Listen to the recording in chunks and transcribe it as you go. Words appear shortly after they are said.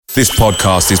This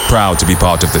podcast is proud to be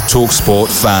part of the TalkSport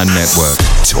Fan Network.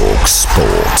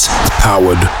 TalkSport.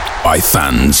 Powered by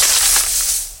fans.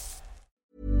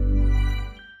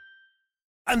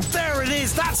 And there it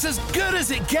is, that's as good as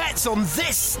it gets on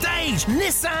this stage.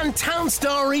 Nissan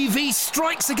Townstar EV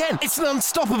strikes again. It's an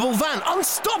unstoppable van,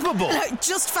 unstoppable.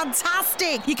 Just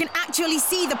fantastic. You can actually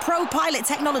see the ProPilot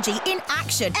technology in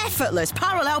action. Effortless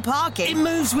parallel parking. It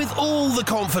moves with all the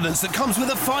confidence that comes with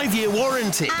a 5-year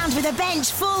warranty. And with a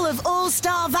bench full of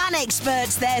all-star van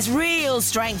experts, there's real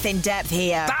strength in depth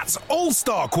here. That's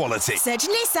all-star quality. Search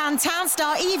Nissan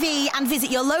Townstar EV and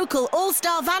visit your local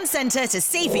all-star van centre to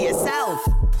see for yourself.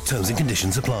 Terms and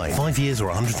conditions apply. 5 years or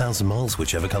 100,000 miles,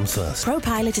 whichever comes first.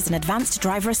 ProPilot is an advanced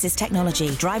driver assist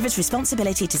technology. Driver's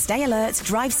responsibility to stay alert,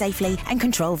 drive safely and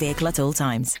control vehicle at all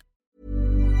times.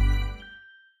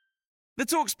 The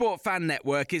TalkSport Fan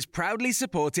Network is proudly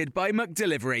supported by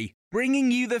McDelivery, bringing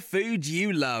you the food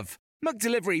you love.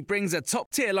 McDelivery brings a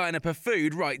top-tier lineup of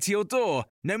food right to your door.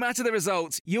 No matter the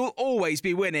result, you'll always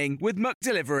be winning with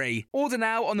McDelivery. Order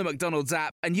now on the McDonald's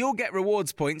app and you'll get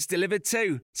rewards points delivered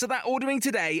too. So that ordering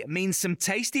today means some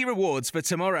tasty rewards for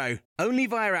tomorrow. Only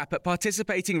via app at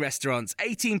participating restaurants.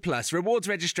 18 plus. Rewards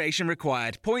registration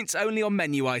required. Points only on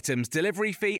menu items.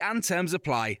 Delivery fee and terms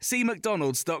apply. See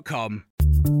mcdonalds.com.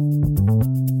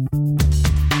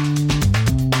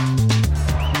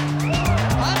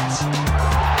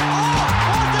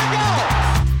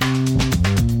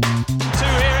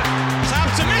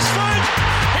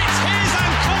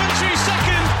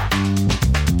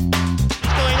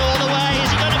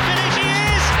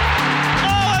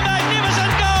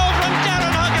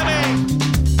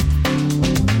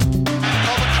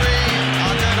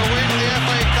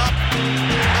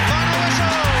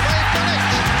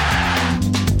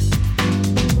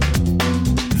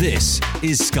 This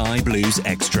is Sky Blues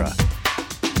Extra.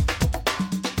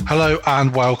 Hello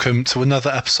and welcome to another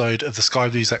episode of the Sky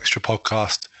Blues Extra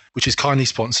podcast, which is kindly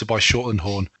sponsored by Shortland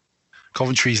Horn,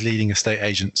 Coventry's leading estate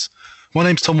agents. My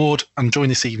name's Tom Ward. I'm joined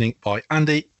this evening by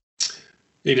Andy.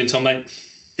 Evening, Tom, mate.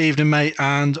 Evening, mate.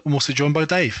 And I'm also joined by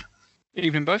Dave.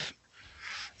 Evening, both.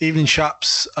 Evening,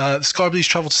 chaps. The Sky Blues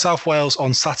travelled to South Wales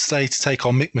on Saturday to take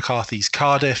on Mick McCarthy's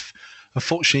Cardiff.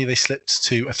 Unfortunately, they slipped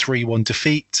to a 3-1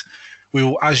 defeat. We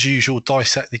will, as usual,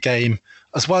 dissect the game,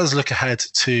 as well as look ahead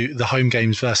to the home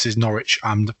games versus Norwich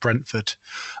and Brentford.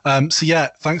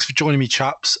 Thanks for joining me,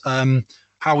 chaps. How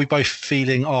are we both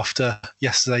feeling after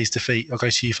yesterday's defeat? I'll go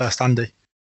to you first, Andy.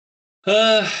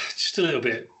 Just a little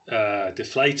bit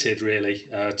deflated, really,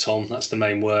 Tom. That's the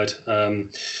main word. I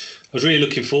was really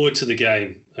looking forward to the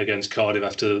game against Cardiff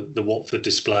after the Watford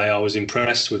display. I was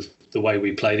impressed with the way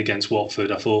we played against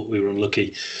Watford. I thought we were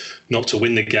unlucky not to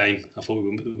win the game. I thought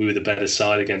we were the better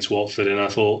side against Watford, and I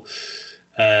thought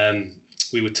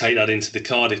we would take that into the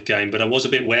Cardiff game. But I was a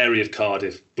bit wary of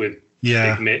Cardiff with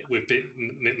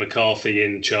Mick McCarthy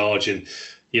in charge, and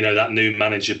that new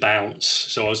manager bounce.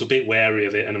 So I was a bit wary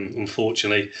of it, and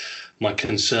unfortunately, my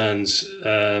concerns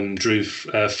drew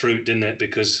fruit, didn't it?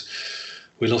 Because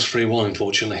we lost 3-1,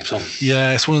 unfortunately, Tom.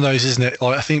 Yeah, it's one of those, isn't it?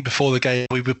 Like, I think before the game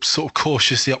we were sort of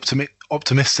cautiously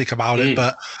optimistic about it,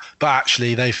 but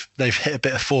actually they've hit a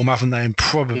bit of form, haven't they? And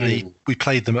probably we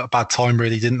played them at a bad time,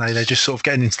 really, didn't they? They're just sort of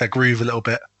getting into their groove a little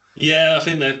bit. Yeah, I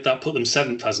think that put them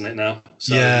 7th, hasn't it now?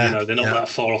 So they're not that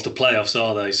far off the playoffs,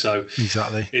 are they? So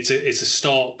exactly, it's a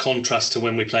stark contrast to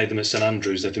when we played them at St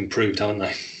Andrews. They've improved, haven't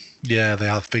they? Yeah, they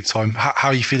have, big time. How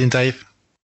are you feeling, Dave?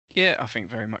 Yeah, I think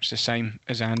very much the same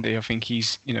as Andy. I think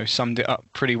he's, summed it up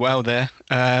pretty well there.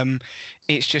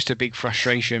 It's just a big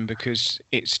frustration because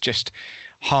it's just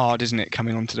hard, isn't it,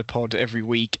 coming onto the pod every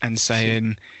week and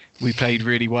saying we played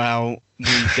really well, we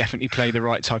definitely play the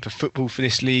right type of football for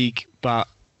this league, but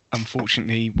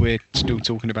unfortunately we're still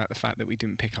talking about the fact that we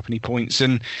didn't pick up any points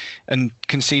and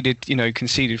conceded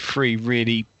 3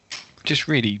 really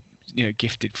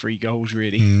gifted 3 goals,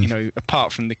 really.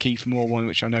 Apart from the Keith Moore one,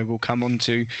 which I know we'll come on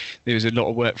to, there was a lot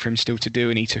of work for him still to do,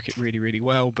 and he took it really, really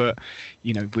well. But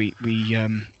we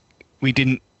didn't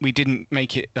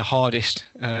make it the hardest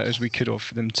as we could have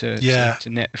for them to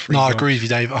net a 3 No, goals. I agree with you,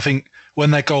 Dave. I think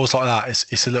when they're goals like that,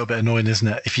 it's a little bit annoying, isn't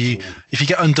it? If you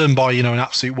get undone by an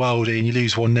absolute worldie and you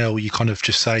lose 1-0, you kind of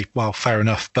just say, well, fair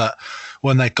enough. But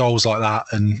when they're goals like that,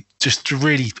 and just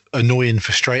really annoying,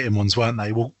 frustrating ones, weren't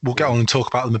they? We'll get on and talk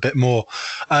about them a bit more.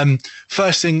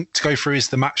 First thing to go through is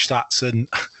the match stats, and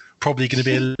probably going to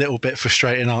be a little bit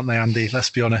frustrating, aren't they, Andy? Let's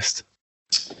be honest.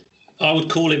 I would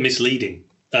call it misleading.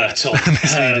 Tom.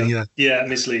 Misleading, yeah,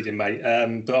 misleading, mate.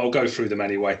 But I'll go through them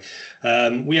anyway.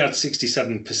 We had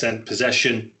 67%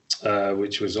 possession,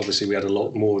 which was obviously we had a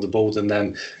lot more of the ball than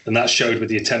them. And that showed with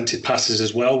the attempted passes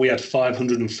as well. We had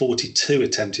 542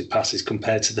 attempted passes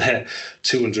compared to their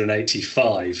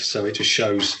 285. So it just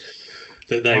shows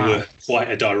that they were quite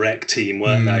a direct team,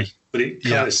 weren't they? But it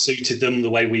kind of suited them the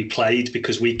way we played,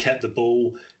 because we kept the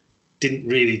ball, didn't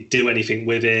really do anything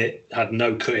with it, had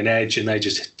no cutting edge, and they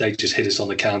just hit us on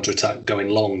the counter attack going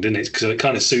long, didn't it? So it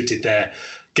kind of suited their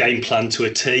game plan to a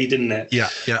T, didn't it? Yeah.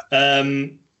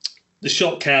 The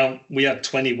shot count, we had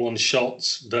 21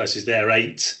 shots versus their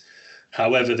 8.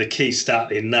 However, the key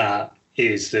stat in that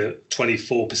is that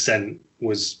 24%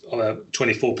 was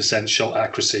 24% shot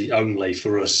accuracy only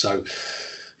for us. So,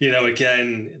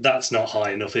 again, that's not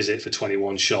high enough, is it, for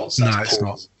 21 shots? That's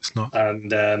no, it's not.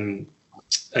 And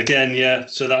again,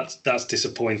 so that's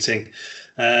disappointing.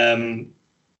 And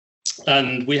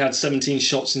we had 17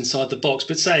 shots inside the box.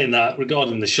 But saying that,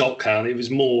 regarding the shot count, it was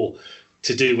more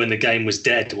to do when the game was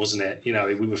dead, wasn't it? We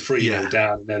were 3-0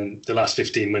 down, and then the last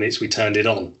 15 minutes we turned it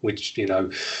on, which, they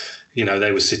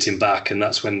were sitting back, and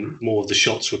that's when more of the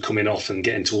shots were coming off and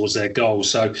getting towards their goal.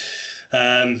 So,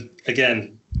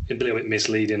 again, a little bit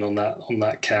misleading on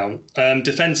that count.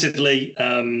 Defensively,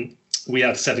 we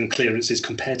had 7 clearances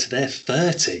compared to their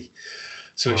 30.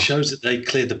 So it shows that they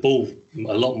cleared the ball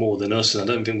a lot more than us, and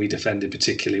I don't think we defended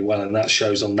particularly well, and that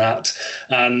shows on that.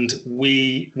 And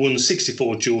we won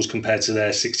 64 duels compared to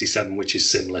their 67, which is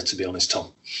similar, to be honest,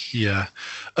 Tom. Yeah.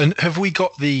 And have we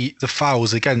got the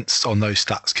fouls against on those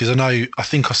stats? Because I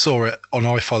think I saw it on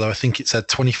iFollow. I think it said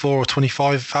 24 or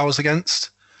 25 fouls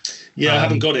against. Yeah, I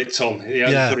haven't got it, Tom. I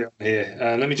haven't put it on here.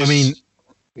 Let me just...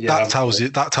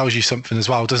 that tells you something as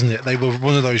well, doesn't it? They were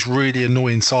one of those really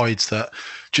annoying sides that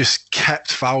just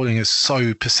kept fouling us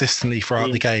so persistently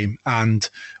throughout the game. And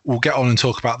we'll get on and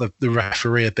talk about the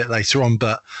referee a bit later on,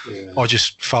 but I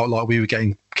just felt like we were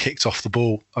getting kicked off the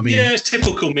ball. It's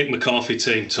typical Mick McCarthy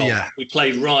team, Tom. Yeah. We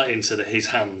played right into his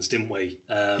hands, didn't we?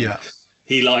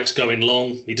 He likes going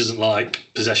long. He doesn't like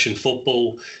possession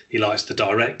football. He likes the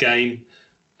direct game.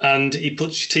 And he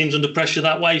puts teams under pressure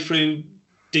that way through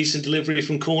decent delivery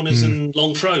from corners and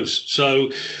long throws.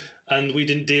 So, and we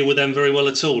didn't deal with them very well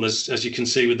at all, as you can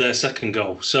see with their second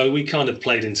goal. So we kind of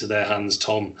played into their hands,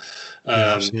 Tom,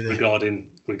 regarding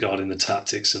the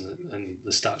tactics, and the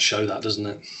stats show that, doesn't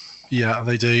it? Yeah,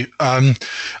 they do. I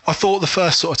thought the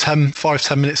first sort of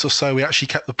 5-10 minutes or so, we actually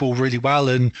kept the ball really well,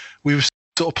 and we were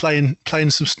sort of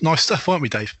playing some nice stuff, weren't we,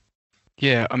 Dave?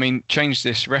 Yeah, change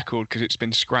this record because it's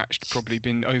been scratched, probably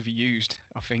been overused.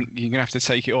 I think you're going to have to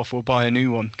take it off or buy a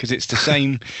new one, because it's the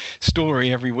same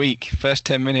story every week. First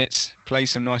 10 minutes, play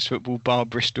some nice football, bar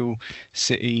Bristol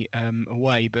City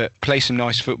away, but play some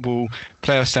nice football,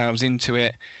 play ourselves into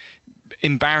it,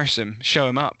 embarrass them, show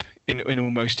them up in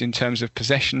almost in terms of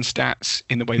possession stats,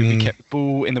 in the way that we kept the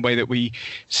ball, in the way that we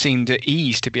seemed at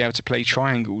ease to be able to play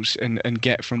triangles and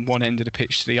get from one end of the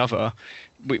pitch to the other.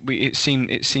 It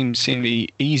seemed seemingly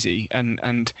easy,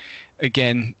 and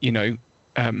again, I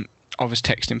was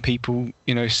texting people,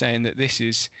 saying that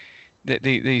these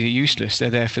are useless. They're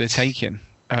there for the taking.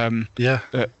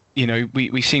 But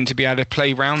we seem to be able to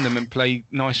play around them and play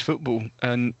nice football,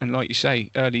 and like you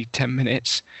say, early 10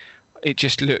 minutes, it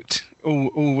just looked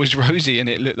all was rosy, and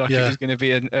it looked like it was going to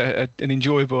be an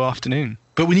enjoyable afternoon.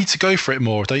 But we need to go for it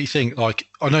more, don't you think? Like,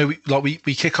 I know we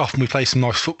kick off and we play some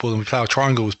nice football and we play our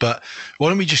triangles, but why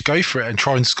don't we just go for it and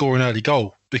try and score an early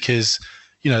goal? Because,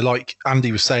 like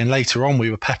Andy was saying later on, we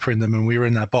were peppering them and we were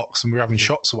in their box and we were having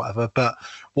shots or whatever. But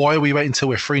why are we waiting until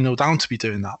we're 3-0 down to be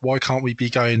doing that? Why can't we be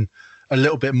going a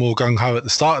little bit more gung-ho at the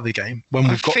start of the game when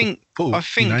we've got the ball? I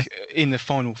think in the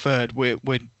final third, we're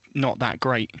not that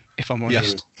great, if I'm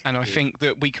honest. Yes. And I think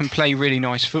that we can play really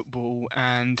nice football,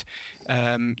 and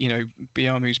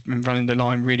Biamu's been running the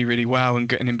line really, really well and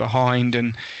getting in behind,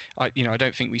 and I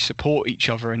don't think we support each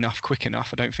other quick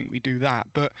enough. I don't think we do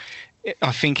that. But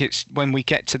I think it's when we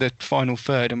get to the final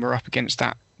third and we're up against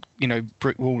that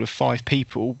brick wall of 5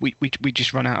 people, we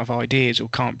just run out of ideas, or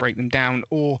can't break them down,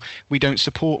 or we don't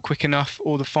support quick enough,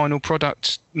 or the final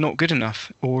product's not good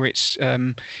enough, or it's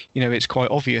it's quite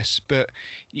obvious. But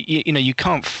you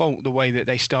can't fault the way that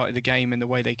they started the game and the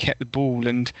way they kept the ball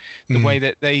and the way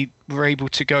that they were able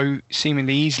to go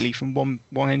seemingly easily from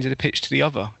one end of the pitch to the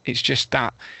other. It's just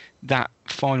that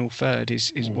final third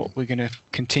is what we're going to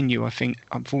continue, I think,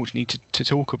 unfortunately, to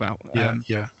talk about.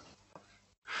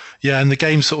 Yeah, and the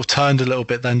game sort of turned a little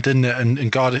bit then, didn't it?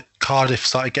 And Cardiff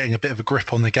started getting a bit of a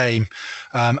grip on the game.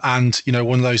 And,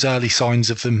 one of those early signs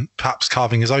of them perhaps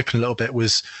carving us open a little bit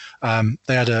was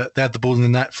they had the ball in the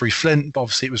net through Flint, but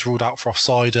obviously it was ruled out for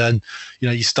offside. And,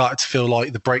 you started to feel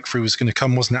like the breakthrough was going to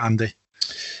come, wasn't it, Andy?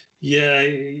 Yeah,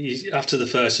 after the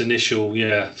first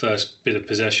bit of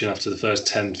possession, after the first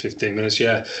 10, 15 minutes,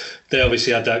 they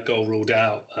obviously had that goal ruled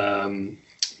out,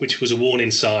 which was a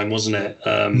warning sign, wasn't it?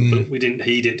 But we didn't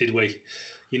heed it, did we?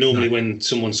 You normally, when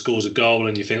someone scores a goal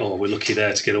and you think, oh, we're lucky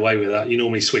there to get away with that, you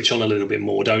normally switch on a little bit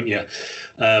more, don't you?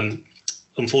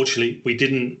 Unfortunately, we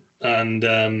didn't,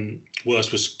 and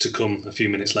worse was to come a few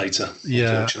minutes later.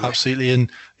 Yeah, absolutely.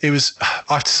 And it was,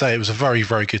 I have to say, it was a very,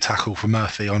 very good tackle from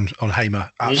Murphy on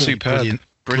Hamer. Absolutely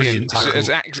brilliant tackle. It's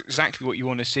exactly what you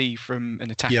want to see from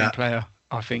an attacking player,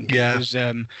 I think. It was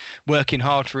working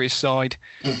hard for his side,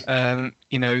 winning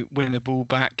the ball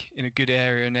back in a good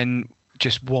area, and then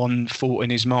just one thought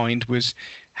in his mind was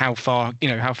how far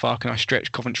can I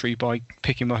stretch Coventry by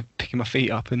picking my feet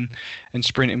up and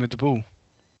sprinting with the ball.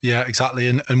 Yeah, exactly.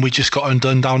 And we just got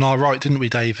undone down our right, didn't we,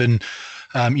 Dave? And,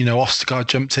 Ostergaard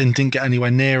jumped in, didn't get anywhere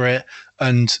near it.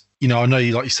 And, I know,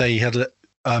 like you say, he had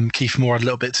Kiefer Moore had a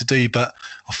little bit to do, but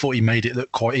I thought he made it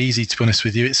look quite easy, to be honest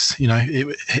with you. It's,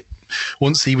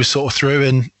 once he was sort of through,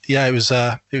 and it was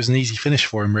an easy finish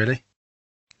for him, really.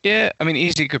 Yeah, I mean,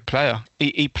 he's a good player.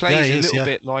 He plays a little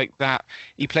bit like that.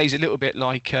 He plays a little bit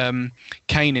like Kane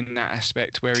in that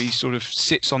aspect, where he sort of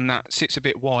sits a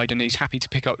bit wide, and he's happy to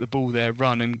pick up the ball there,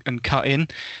 run and cut in.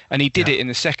 And he did it in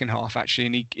the second half, actually.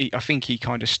 And I think he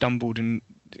kind of stumbled and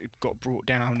got brought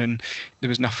down, and there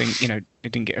was nothing, he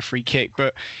didn't get a free kick.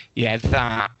 But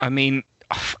I'm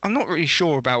not really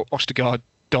sure about Ostergaard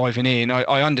diving in.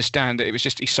 I understand that it was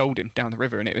just he sold him down the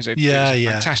river, and it was a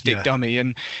fantastic dummy.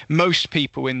 And most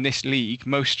people in this league,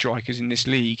 most strikers in this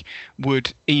league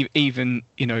would even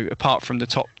apart from the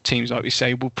top teams, like we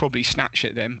say, will probably snatch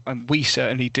at them, and we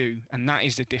certainly do. And that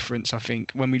is the difference, I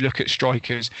think, when we look at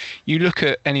strikers. You look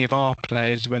at any of our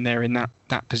players when they're in that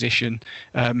position,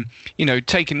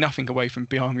 taking nothing away from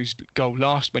Biamu's goal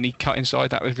last when he cut inside,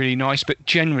 that was really nice, but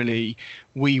generally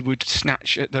we would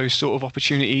snatch at those sort of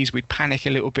opportunities. We'd panic a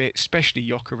little bit, especially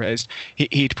Gyökeres.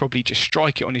 He'd probably just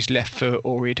strike it on his left foot,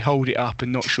 or he'd hold it up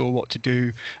and not sure what to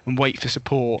do and wait for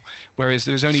support, whereas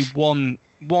there was only one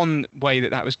way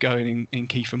that was going in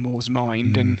Kiefer Moore's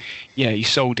mind, and he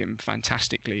sold him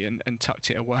fantastically and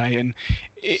tucked it away, and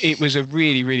it was a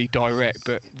really, really direct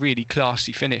but really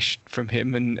classy finish from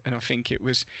him, and I think it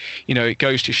was, it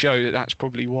goes to show that that's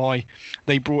probably why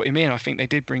they brought him in. I think they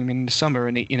did bring him in the summer,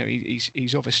 and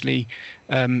he's obviously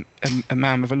a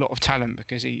man with a lot of talent,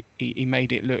 because he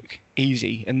made it look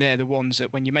easy, and they're the ones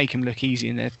that when you make him look easy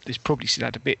and there's probably still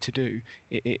had a bit to do,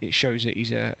 it shows that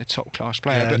he's a top class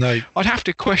player. I'd have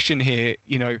to question here,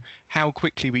 how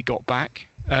quickly we got back.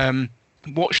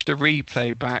 Watch the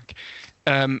replay back.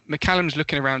 McCallum's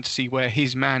looking around to see where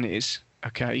his man is,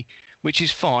 okay, which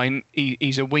is fine.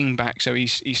 He's a wing back, so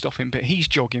he's stopping, but he's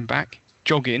jogging.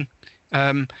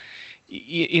 I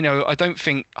don't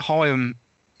think Hyam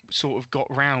sort of got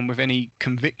round with any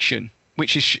conviction,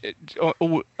 which is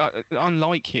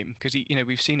unlike him, because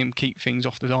we've seen him keep things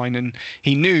off the line, and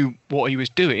he knew what he was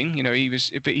doing.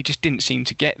 But he just didn't seem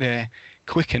to get there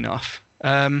quick enough.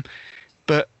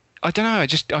 But I don't know.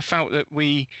 I felt that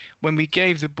when we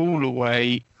gave the ball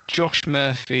away, Josh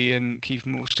Murphy and Kiefer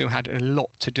Moore still had a lot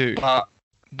to do. But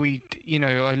I'm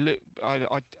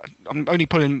only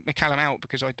pulling McCallum out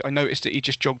because I noticed that he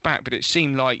just jogged back, but it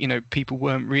seemed like people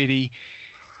weren't really.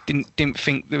 Didn't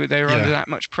think that they were under that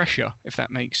much pressure, if that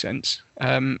makes sense.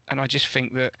 And I just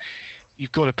think that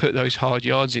you've got to put those hard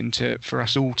yards for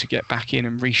us all to get back in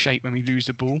and reshape when we lose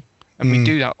the ball. And we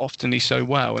do that oftenly so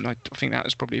well. And I think that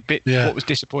was probably a bit what was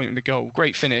disappointing in the goal.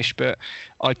 Great finish, but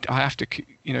I have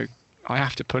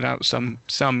to put out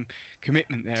some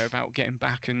commitment there about getting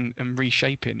back and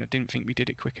reshaping. I didn't think we did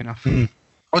it quick enough.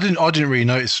 I didn't really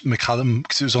notice McCallum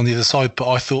because it was on the other side, but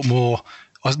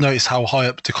I noticed how high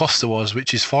up Da Costa was,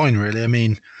 which is fine, really. I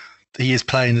mean, he is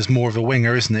playing as more of a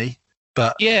winger, isn't he?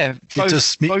 But it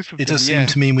does seem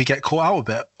to mean we get caught out a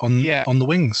bit on the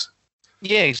wings.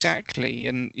 Yeah, exactly.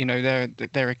 And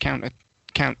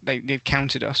they've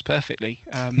countered us perfectly.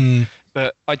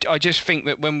 But I just think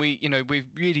that when we're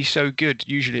really so good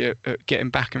usually at getting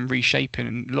back and reshaping,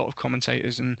 and a lot of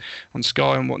commentators and on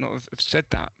Sky and whatnot have said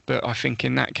that. But I think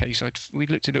in that case, we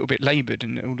looked a little bit laboured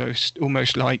and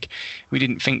almost like we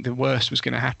didn't think the worst was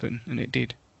going to happen, and it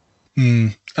did.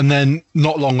 And then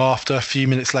not long after, a few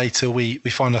minutes later, we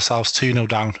find ourselves 2-0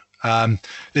 down.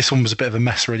 This one was a bit of a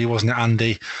mess, really, wasn't it,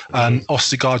 Andy?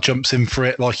 Ostergaard jumps in for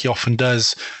it like he often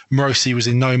does. Morosi was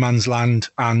in no man's land,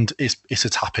 and it's a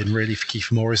tap-in, really, for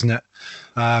Kiefer Moore, isn't it?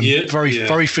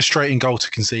 Very frustrating goal to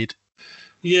concede.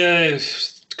 Yeah,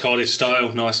 Cardiff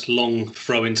style, nice long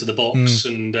throw into the box,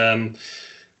 and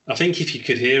I think if you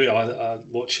could hear it, I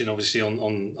watching obviously on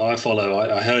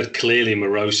iFollow, I heard clearly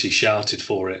Morosi shouted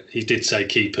for it. He did say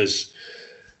keepers.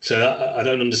 So I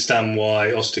don't understand why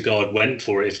Ostergaard went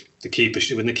for it.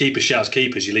 If when the keeper shouts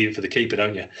keepers, you leave it for the keeper,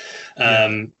 don't you?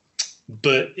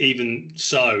 But even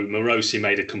so, Morosi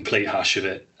made a complete hash of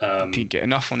it. Didn't get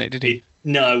enough on it, did he?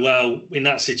 No, well, in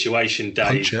that situation, Dave,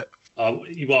 Punch it.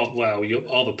 You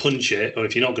either punch it, or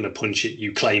if you're not going to punch it,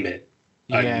 you claim it.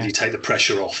 And you take the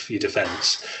pressure off your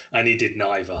defence. And he did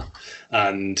neither.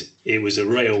 And it was a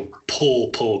real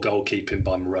poor goalkeeping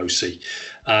by Morosi.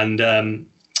 And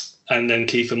then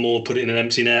Kiefer Moore put it in an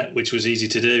empty net, which was easy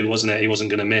to do, wasn't it? He wasn't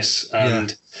going to miss.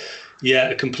 And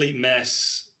a complete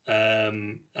mess.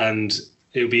 And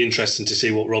it'll be interesting to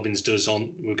see what Robins does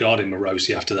regarding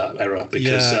Morosi after that error,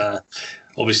 because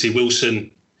obviously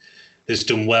Wilson has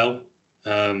done well.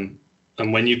 And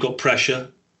when you've got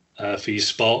pressure for your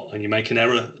spot and you make an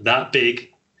error that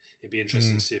big, it'd be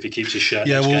interesting to see if he keeps his shirt.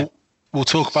 Yeah, we'll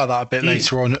talk about that a bit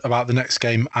later on about the next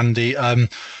game, Andy.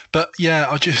 But yeah,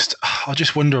 I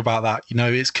just wonder about that.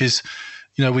 It's because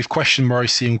we've questioned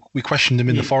Morosi and we questioned him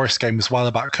in the Forest game as well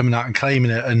about coming out and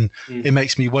claiming it, and it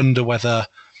makes me wonder whether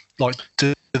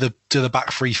do the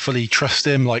back three fully trust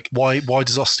him? Like why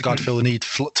does Ostergaard feel the need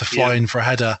to fly in for a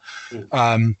header?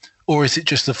 Or is it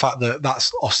just the fact that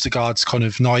that's Ostergaard's kind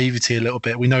of naivety a little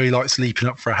bit? We know he likes leaping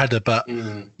up for a header, but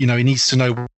he needs to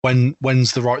know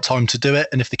when's the right time to do it.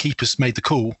 And if the keeper's made the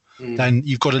call, then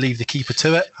you've got to leave the keeper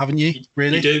to it, haven't you?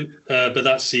 Really? You do, but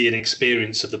that's the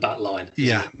inexperience of the back line.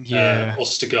 Yeah.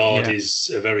 Ostergaard is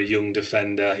a very young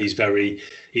defender. He's very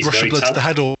blood to the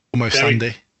head almost,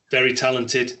 Andy. Very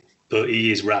talented, but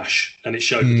he is rash, and it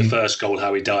showed with the first goal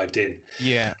how he dived in.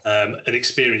 Yeah. An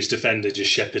experienced defender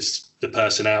just shepherds the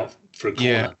person out for a corner.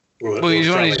 Yeah. Well, he was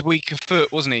on his weaker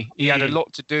foot, wasn't he? He had a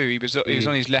lot to do. He was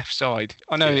on his left side.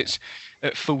 I know it's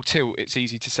at full tilt. It's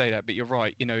easy to say that, but you're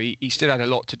right. He still had a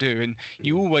lot to do, and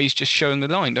you always just show him the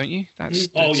line, don't you? That's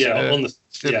on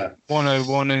the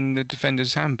 101 in the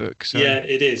defender's handbook. So. Yeah,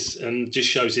 it is, and just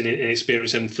shows in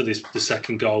experience. And for the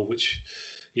second goal, which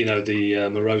the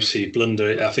Morosi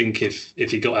blunder, I think if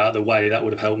he got out of the way, that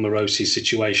would have helped Morosi's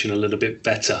situation a little bit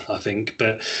better, I think.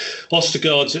 But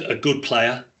Ostergaard's a good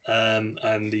player.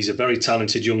 And he's a very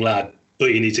talented young lad,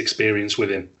 but he needs experience with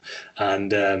him.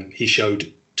 And he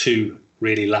showed two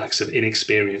really lacks of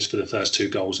inexperience for the first two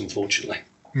goals, unfortunately.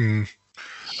 And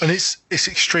it's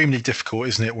extremely difficult,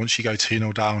 isn't it, once you go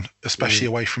 2-0 down, especially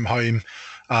away from home.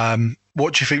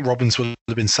 What do you think Robins will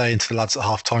have been saying to the lads at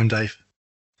half-time, Dave?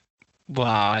 Well,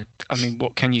 I mean,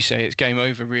 what can you say? It's game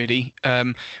over, really.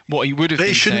 What he would have been saying... But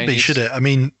it shouldn't be, should it? I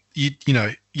mean, you're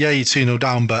 2-0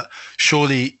 down, but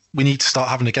surely... we need to start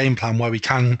having a game plan where we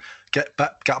can get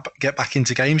back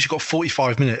into games. You've got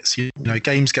 45 minutes.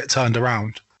 Games get turned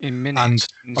around in minutes.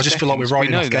 And I just feel like we're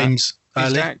writing off games early.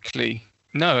 Exactly.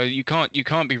 No, you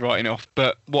can't be writing off.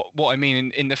 But what I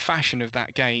mean in the fashion of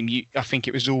that game, I think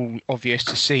it was all obvious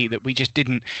to see that we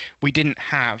didn't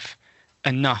have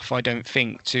enough, I don't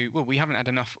think, we haven't had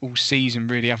enough all season,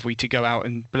 really, have we, to go out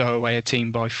and blow away a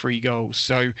team by 3 goals.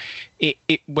 So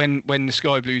when the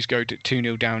Sky Blues go to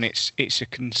 2-0 down, it's a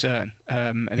concern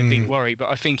and a big worry. But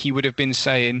I think he would have been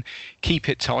saying, keep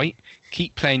it tight,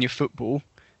 keep playing your football,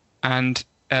 and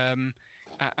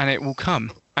it will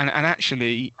come. And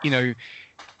actually,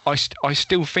 I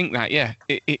still think that,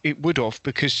 it would have,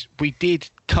 because we did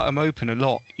cut them open a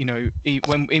lot.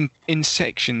 When in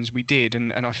sections we did,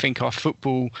 and I think our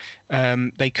football,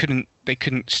 they couldn't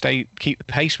keep the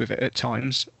pace with it at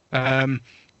times.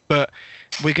 But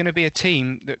we're going to be a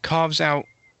team that carves out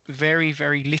very,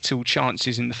 very little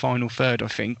chances in the final third, I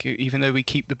think, even though we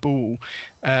keep the ball.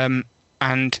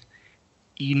 And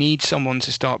you need someone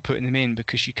to start putting them in,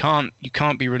 because you can't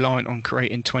be reliant on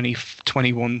creating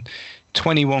 21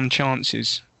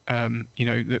 chances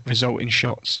that result in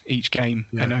shots each game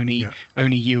and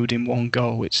only yielding 1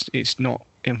 goal. It's not,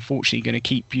 unfortunately, going to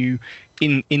keep you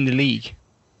in the league.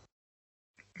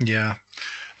 Yeah.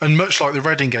 And much like the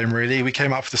Reading game, really, we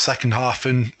came out for the second half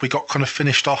and we got kind of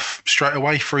finished off straight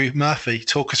away through Murphy.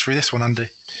 Talk us through this one, Andy.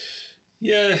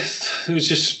 Yeah, it was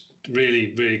just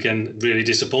really, really, again, really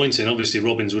disappointing. Obviously,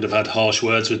 Robins would have had harsh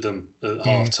words with them at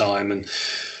half-time, and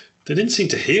they didn't seem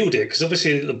to yield it, because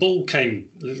obviously the ball came,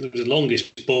 it was the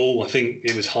longest ball. I think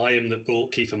it was Hyam that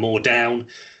brought Kiefer Moore down,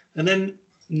 and then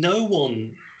no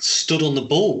one stood on the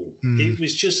ball. It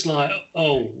was just like,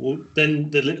 then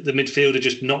the midfielder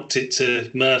just knocked it to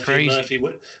Murphy.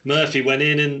 Murphy went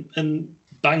in and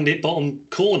banged it bottom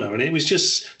corner, and it was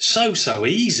just so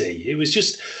easy. It was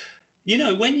just, You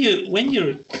know, when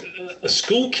you're a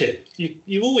school kid,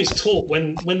 you always taught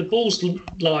when the ball's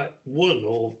like won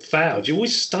or fouled, you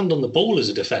always stand on the ball as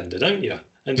a defender, don't you?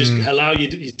 And just allow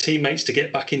your teammates to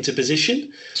get back into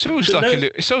position. It's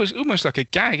almost almost like a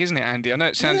gag, isn't it, Andy? I know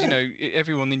it sounds,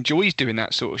 everyone enjoys doing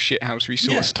that sort of shithousery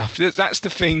sort of stuff. That's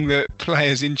the thing that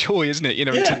players enjoy, isn't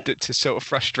it? To sort of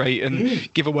frustrate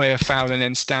and give away a foul and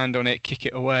then stand on it, kick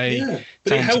it away,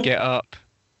 time to get up.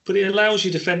 But it allows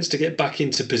your defence to get back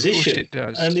into position. Of course it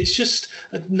does. And it's just,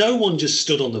 no one just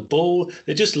stood on the ball.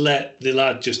 They just let the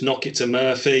lad just knock it to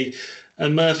Murphy.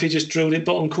 And Murphy just drilled it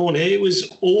bottom corner. It was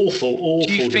awful.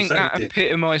 Do you think that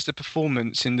epitomised the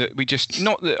performance in that we just,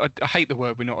 not that I hate the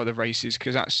word we're not at the races,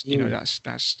 because that's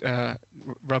that's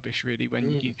rubbish really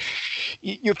when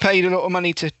you're paid a lot of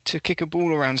money to kick a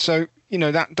ball around. So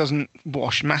that doesn't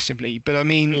wash massively. But I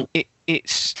mean it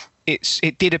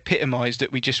did epitomise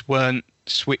that we just weren't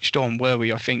switched on, were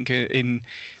we? I think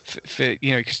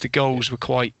because the goals were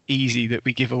quite easy that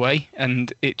we give away,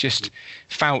 and it just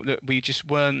felt that we just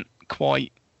weren't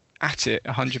quite at it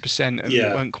 100% and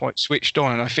weren't quite switched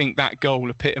on, and I think that goal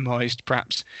epitomised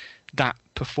perhaps that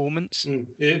performance.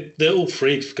 They're all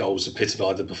three goals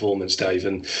epitomised the performance, Dave,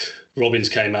 and Robins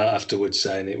came out afterwards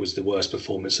saying it was the worst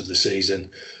performance of the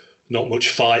season. Not much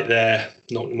fight there,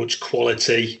 not much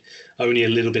quality, only a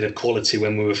little bit of quality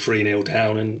when we were 3-0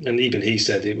 down, and even he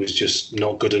said it was just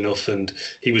not good enough, and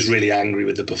he was really angry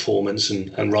with the performance,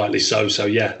 and rightly so. So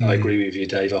I agree with you,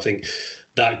 Dave. I think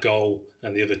that goal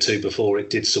and the other two before it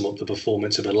did sum up the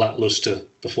performance of a lacklustre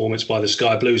performance by the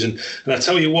Sky Blues. And I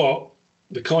tell you what,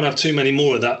 we can't have too many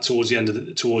more of that towards the end of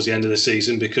the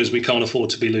season, because we can't afford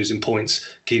to be losing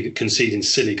points, keep conceding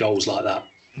silly goals like that.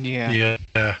 Yeah,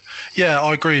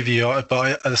 I agree with you.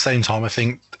 But at the same time, I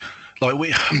think I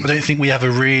don't think we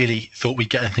ever really thought we'd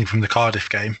get anything from the Cardiff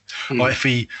game. Like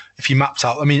if you mapped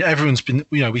out, I mean, everyone's been,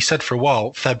 we said for a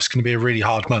while Feb's going to be a really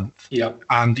hard month. Yeah,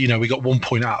 and we got 1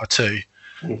 point out of 2.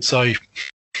 So,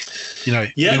 we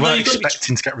weren't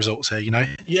expecting to get results here,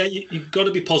 Yeah, you've got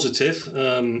to be positive,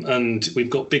 and we've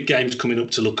got big games coming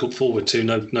up to look forward to,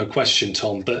 no question,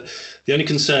 Tom. But the only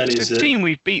concern is the team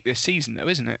we've beat this season, though,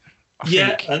 isn't it? I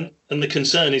think. And the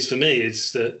concern is for me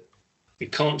is that we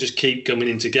can't just keep coming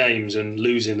into games and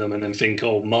losing them and then think,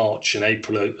 March and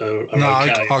April are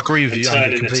okay. I agree with you.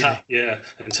 Turning the tap,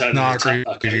 and turning the tap.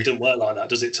 Okay, it doesn't work like that,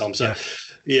 does it, Tom? So,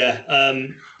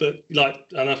 but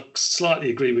and I slightly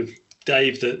agree with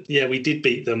Dave that we did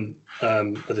beat them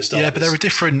at the start. Yeah, but they're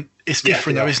different. It's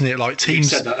different though, isn't it? Like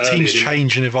teams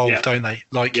change and evolve, don't they?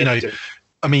 Like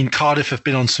I mean, Cardiff have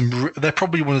been on they're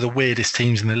probably one of the weirdest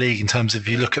teams in the league in terms of, if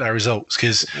you look at their results,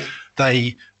 because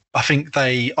I think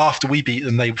after we beat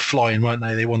them, they were flying, weren't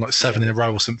they? They won like 7 in a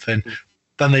row or something.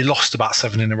 Then they lost about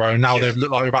 7 in a row, and now they look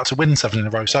like they're about to win 7 in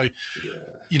a row. So,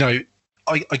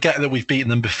 I get that we've beaten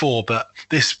them before, but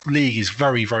this league is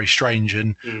very, very strange.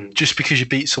 And just because you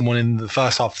beat someone in the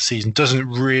first half of the season doesn't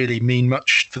really mean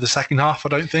much for the second half, I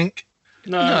don't think.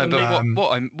 No, but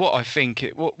what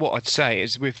I'd say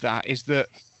is with that is that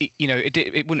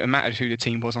it wouldn't have mattered who the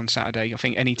team was on Saturday. I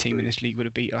think any team in this league would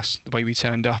have beat us the way we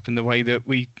turned up and the way that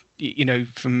we,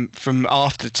 from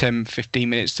after 10, 15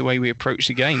 minutes, the way we approached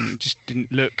the game just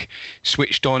didn't look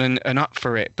switched on and up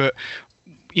for it. But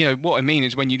what I mean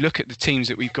is, when you look at the teams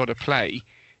that we've got to play,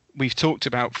 we've talked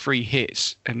about free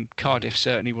hits, and Cardiff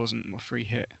certainly wasn't a free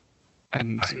hit.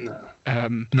 And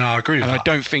I agree with that. I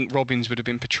don't think Robins would have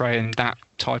been portraying that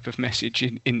type of message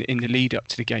in the lead up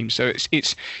to the game. So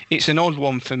it's an odd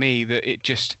one for me that it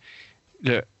just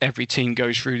that every team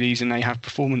goes through these and they have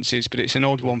performances, but it's an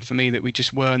odd one for me that we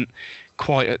just weren't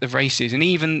quite at the races. And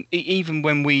even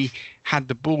when we had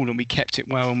the ball and we kept it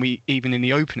well, and we even in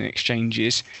the opening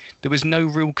exchanges, there was no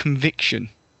real conviction.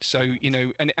 So,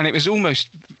 and it was almost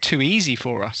too easy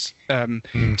for us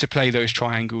to play those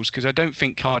triangles, because I don't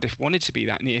think Cardiff wanted to be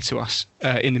that near to us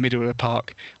in the middle of the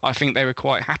park. I think they were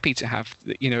quite happy to have,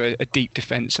 a deep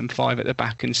defence and 5 at the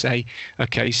back and say,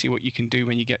 okay, see what you can do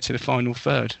when you get to the final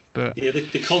third. But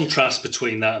the contrast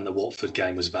between that and the Watford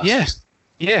game was vast.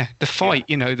 Yeah, the fight,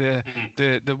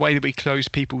 the way that we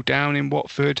closed people down in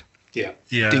Watford. Yeah.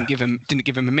 Didn't give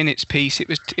him a minute's peace.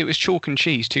 It was chalk and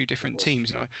cheese, 2 different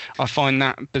teams. And I find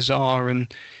that bizarre.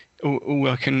 And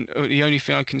the only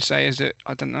thing I can say is that,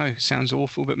 I don't know, it sounds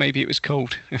awful, but maybe it was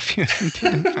cold. If you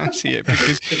didn't fancy it,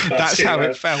 because that's how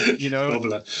it felt.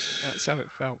 That's how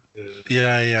it felt.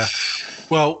 Yeah.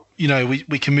 Well,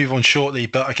 we can move on shortly,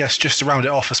 but I guess just to round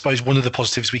it off, I suppose one of the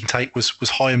positives we can take was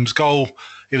Hyam's goal.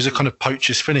 It was a kind of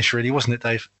poacher's finish, really, wasn't it,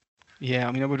 Dave? Yeah,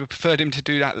 I mean, I would have preferred him to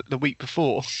do that the week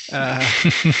before.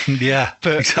 Yeah,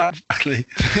 but, exactly.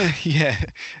 Yeah.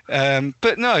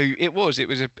 But no, it was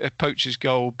a poacher's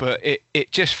goal, but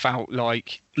it just felt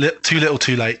like... Too little,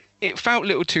 too late. It felt a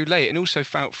little too late, and also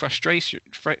felt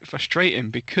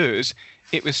frustrating because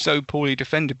it was so poorly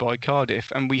defended by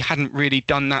Cardiff, and we hadn't really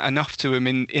done that enough to them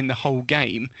in the whole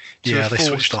game to they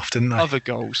switched off, didn't they? Other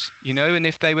goals, and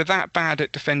if they were that bad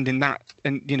at defending that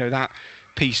and that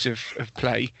piece of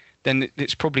play, then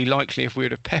it's probably likely if we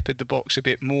would have peppered the box a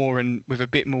bit more and with a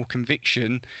bit more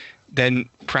conviction, then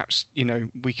perhaps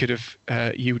we could have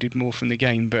yielded more from the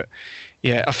game. But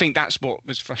yeah, I think that's what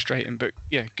was frustrating. But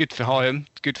yeah, good for Hyam,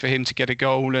 good for him to get a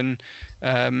goal, and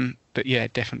but yeah,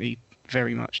 definitely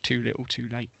very much too little, too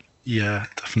late. Yeah,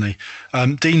 definitely.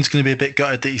 Dean's going to be a bit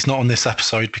gutted that he's not on this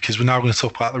episode because we're now going to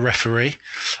talk about the referee.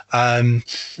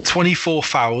 24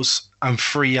 fouls and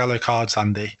 3 yellow cards,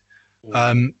 Andy.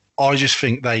 I just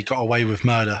think they got away with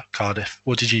murder, Cardiff.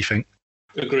 What did you think?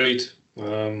 Agreed.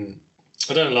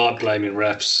 I don't like blaming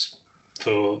refs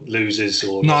for losers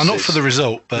or no, losses. Not for the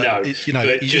result, but no,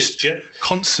 you're just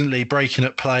constantly breaking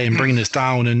up play and bringing us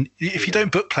down. And if you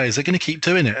don't book players, they're going to keep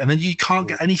doing it, and then you can't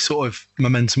get any sort of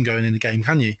momentum going in the game,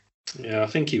 can you? Yeah, I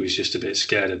think he was just a bit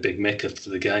scared of Big Mick after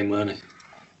the game, weren't he?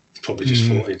 Probably just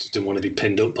thought he didn't want to be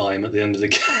pinned up by him at the end of the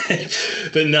game.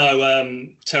 But no,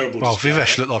 terrible. Well,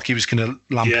 Vivesh looked like he was going to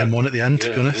lamp him one at the end,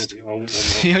 to be honest.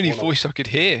 The only voice I could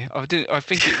hear, I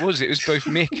think it was both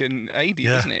Mick and Adi,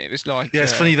 wasn't it? It was like... Yeah,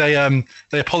 it's funny,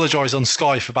 they apologise on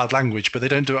Sky for bad language, but they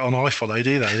don't do it on iFollow,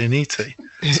 do they? They need to.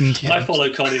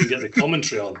 iFollow can't even get the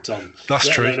commentary on, Tom. That's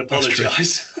true.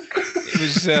 Apologise. It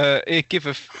was it give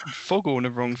a Foghorn a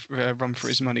wrong run for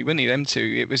his money, wouldn't he? Them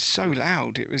two. It was so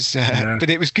loud. It was, but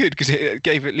it was good because it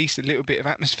gave at least a little bit of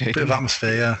atmosphere.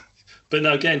 Yeah. But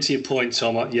no, getting to your point,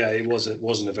 Tom. Yeah, it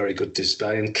wasn't a very good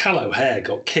display. And Cal O'Hare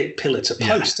got kicked pillar to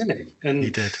post, didn't he? And he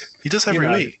did. He does every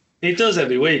week. He does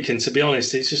every week, and to be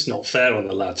honest, it's just not fair on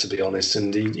the lad, to be honest.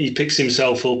 And he picks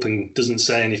himself up and doesn't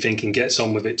say anything and gets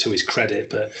on with it to his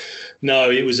credit. But no,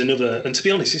 it was another. And to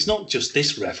be honest, it's not just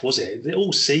this ref, was it?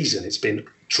 All season, it's been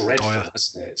dreadful,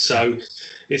 hasn't it? So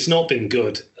it's not been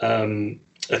good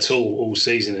at all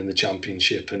season in the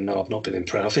Championship. And no, I've not been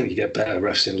impressed. I think you get better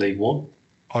refs in League One.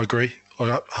 I agree.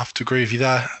 I have to agree with you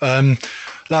there.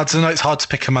 Lads, I know it's hard to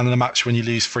pick a man in the match when you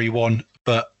lose 3-1,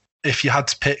 but if you had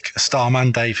to pick a star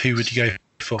man, Dave, who would you go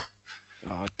for?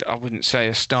 I wouldn't say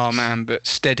a star man, but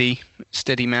steady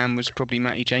man was probably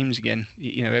Matty James again.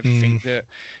 Everything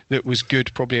that was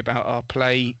good probably about our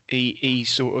play, he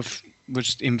sort of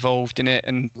was involved in it,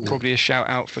 and probably a shout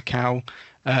out for Cal.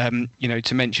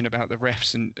 To mention about the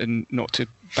refs and not to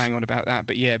bang on about that,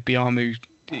 but yeah, Biamu,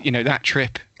 that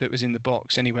trip that was in the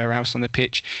box anywhere else on the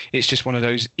pitch, it's just one of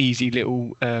those easy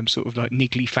little sort of like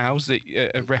niggly fouls that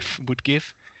a ref would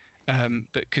give.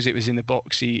 But because it was in the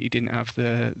box, he didn't have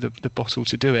the bottle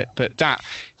to do it. But that,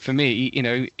 for me,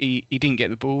 he didn't get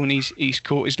the ball and he's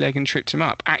caught his leg and tripped him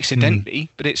up accidentally,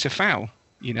 but it's a foul,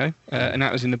 and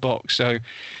that was in the box. So,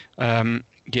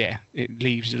 it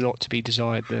leaves a lot to be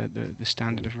desired, the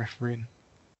standard of refereeing.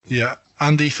 Yeah.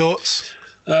 Andy, thoughts?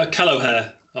 Cal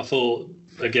O'Hare, I thought,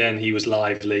 again, he was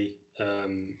lively.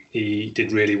 He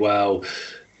did really well.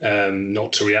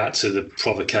 Not to react to the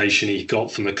provocation he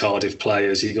got from the Cardiff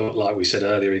players. He got, like we said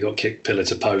earlier, he got kicked pillar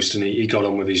to post and he got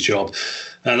on with his job.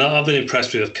 And I've been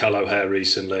impressed with Cal O'Hare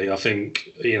recently. I think,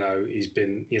 he's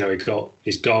been, he got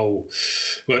his goal,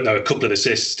 a couple of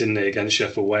assists, didn't he, against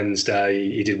Sheffield Wednesday.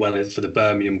 He did well for the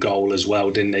Birmingham goal as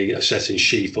well, didn't he, setting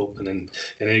Sheaf up. And then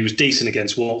he was decent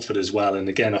against Watford as well. And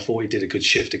again, I thought he did a good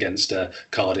shift against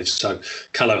Cardiff. So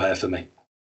Cal O'Hare for me.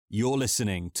 You're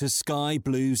listening to Sky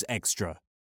Blues Extra.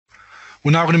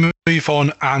 We're now going to move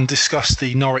on and discuss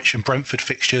the Norwich and Brentford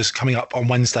fixtures coming up on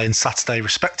Wednesday and Saturday,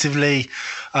 respectively.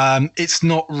 It's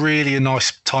not really a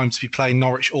nice time to be playing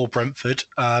Norwich or Brentford,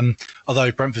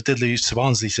 although Brentford did lose to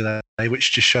Barnsley today,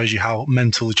 which just shows you how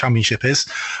mental the Championship is.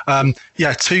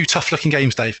 Two tough-looking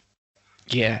games, Dave.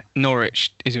 Yeah,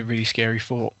 Norwich is a really scary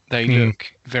fort. They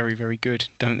look very, very good,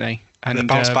 don't they? And they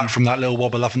bounced back from that little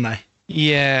wobble, haven't they?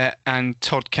 Yeah, and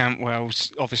Todd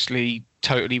Cantwell's obviously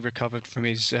totally recovered from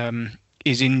his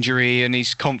injury, and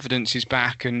his confidence is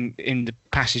back. And in the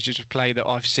passages of play that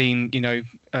I've seen,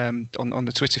 on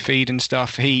the Twitter feed and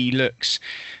stuff, he looks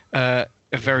a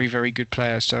very, very good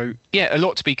player. So yeah, a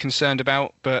lot to be concerned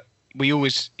about, but we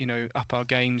always, up our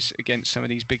games against some of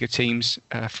these bigger teams,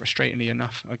 frustratingly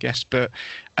enough, I guess.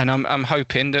 And I'm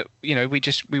hoping that,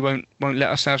 we won't let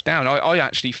ourselves down. I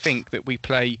actually think that we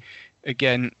play,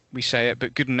 again, we say it,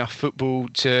 but good enough football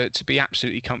to be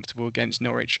absolutely comfortable against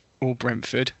Norwich or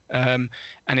Brentford. And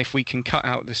if we can cut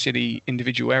out the silly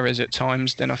individual errors at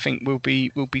times, then I think we'll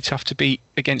be tough to beat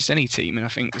against any team. And I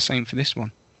think the same for this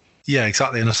one. Yeah,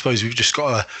 exactly. And I suppose we've just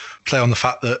got to play on the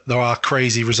fact that there are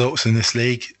crazy results in this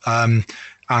league. And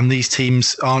these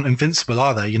teams aren't invincible,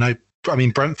 are they? I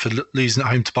mean, Brentford losing at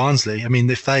home to Barnsley. I mean,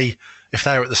 if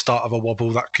they're at the start of a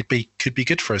wobble, that could be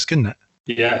good for us, couldn't it?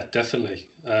 Yeah, definitely.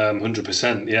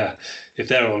 100%. Yeah. If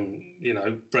they're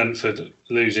on, Brentford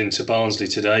losing to Barnsley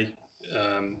today,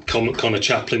 Connor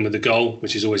Chaplin with the goal,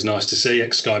 which is always nice to see,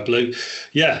 ex-Sky Blue.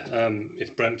 Yeah,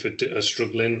 if Brentford are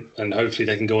struggling, and hopefully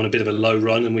they can go on a bit of a low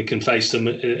run and we can face them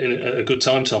in a good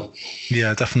time, Tom.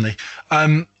 Yeah, definitely.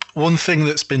 One thing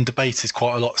that's been debated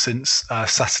quite a lot since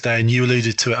Saturday, and you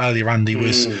alluded to it earlier, Andy,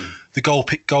 was the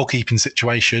goalkeeping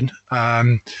situation.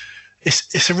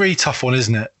 It's a really tough one,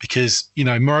 isn't it? Because,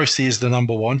 Morosi is the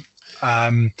number one.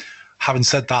 Having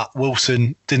said that,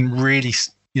 Wilson didn't really,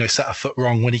 set a foot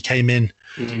wrong when he came in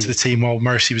to the team while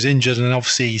Morosi was injured. And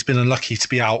obviously he's been unlucky to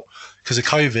be out because of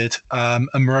COVID. And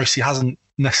Morosi hasn't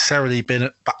necessarily been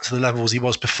back to the levels he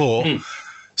was before.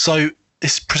 So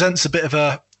this presents a bit of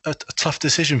a tough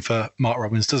decision for Mark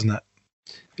Robins, doesn't it?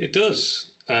 It does.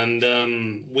 And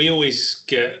we always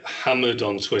get hammered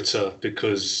on Twitter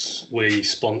because we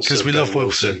sponsor. Because we love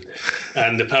Wilson.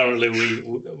 And apparently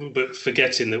but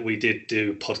forgetting that we did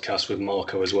do podcasts with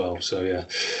Marco as well. So, yeah.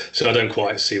 So I don't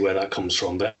quite see where that comes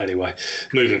from. But anyway,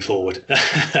 moving forward.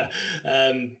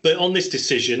 But on this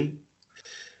decision,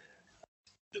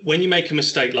 when you make a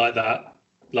mistake like that,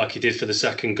 like he did for the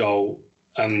second goal,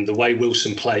 and the way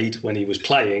Wilson played when he was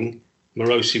playing,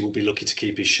 Morosi will be lucky to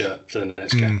keep his shirt for the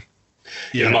next game.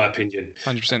 Yeah, in my opinion.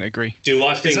 100% agree. Do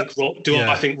I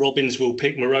think Robins will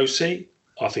pick Morosi?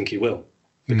 I think he will,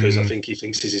 because I think he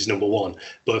thinks this is number one.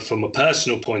 But from a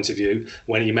personal point of view,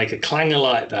 when you make a clanger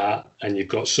like that and you've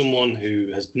got someone who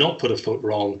has not put a foot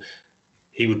wrong,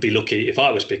 he would be lucky, if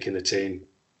I was picking the team,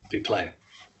 be playing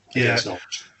against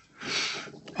Norwich.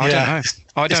 I don't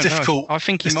know. It's difficult. I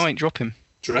think he might drop him.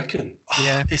 Do you reckon?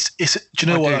 Yeah. Do you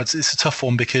know what? It's a tough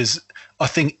one, because I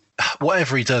think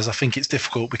whatever he does, I think it's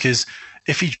difficult, because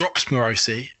if he drops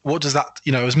Morosi, what does that,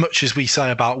 as much as we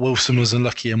say about Wilson was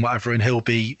unlucky and whatever, and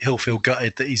he'll feel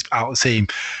gutted that he's out of the team,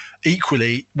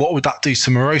 equally, what would that do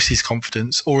to Morosi's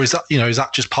confidence? Or is that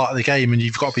just part of the game and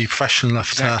you've got to be professional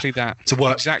enough to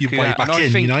work your way back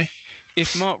in,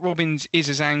 If Mark Robins is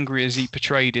as angry as he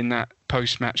portrayed in that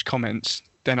post-match comments,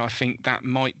 then I think that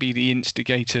might be the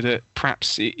instigator that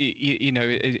perhaps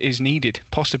is needed,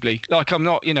 possibly. Like I'm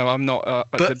not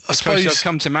the closest I've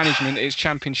come to management is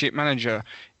Championship manager.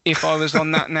 If I was on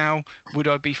that now, would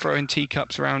I be throwing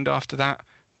teacups around after that?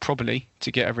 Probably,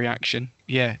 to get a reaction.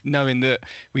 Yeah, knowing that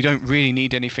we don't really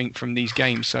need anything from these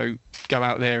games, so go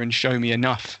out there and show me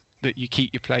enough that you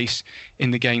keep your place in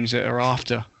the games that are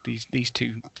after these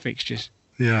two fixtures.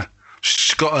 Yeah.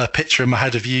 Just got a picture in my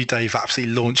head of you, Dave,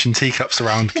 absolutely launching teacups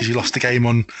around because you lost a game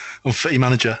on Footy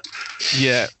Manager.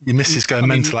 Yeah. Your missus going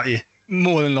mental at you.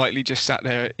 More than likely just sat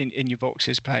there in your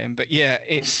boxes playing. But yeah,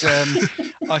 it's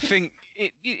I think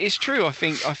it's true. I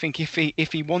think if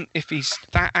he's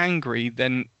that angry,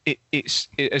 then it's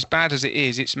as bad as it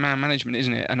is, it's man management,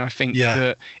 isn't it? And I think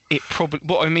that it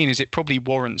probably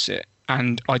warrants it.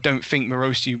 And I don't think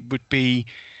Morosi would be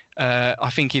I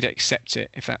think he'd accept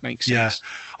it, if that makes sense.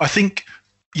 I think,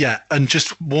 and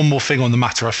just one more thing on the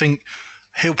matter. I think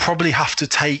he'll probably have to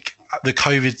take the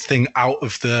COVID thing out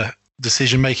of the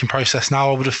decision-making process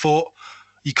now, I would have thought.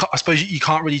 I suppose you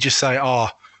can't really just say,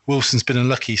 Wilson's been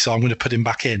unlucky, so I'm going to put him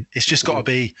back in. It's just got to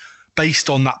be based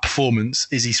on that performance.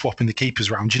 Is he swapping the keepers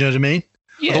around? Do you know what I mean?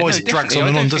 Yeah, otherwise it drags on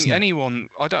and on, doesn't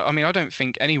it? I don't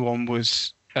think anyone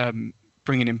was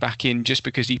bringing him back in just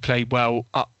because he played well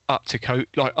up to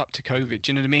COVID.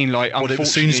 Do you know what I mean? Like,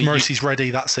 as soon as Morosi's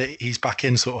ready, that's it. He's back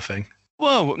in, sort of thing.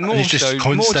 Well, more just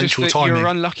that you're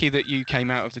unlucky that you came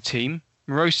out of the team.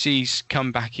 Morosi's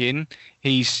come back in.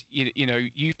 He's,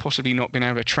 you've possibly not been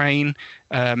able to train.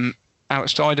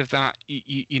 Outside of that,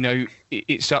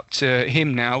 it's up to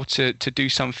him now to do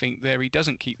something there. He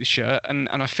doesn't keep the shirt, and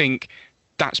I think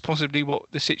that's possibly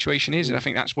what the situation is, and I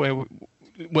think that's where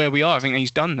we are. I think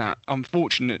he's done that.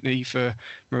 Unfortunately for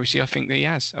Morosi, I think that he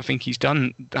has. I think he's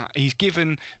done that. He's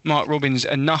given Mark Robins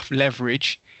enough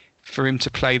leverage for him to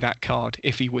play that card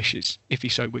if he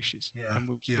so wishes. Yeah, and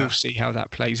we'll see how that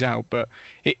plays out. But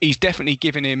he's definitely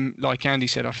given him, like Andy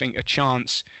said, I think a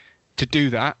chance to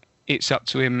do that. It's up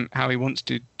to him how he wants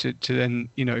to then,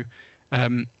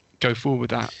 go forward with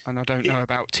that. And I don't know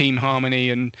about team harmony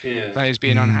and players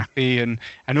being unhappy and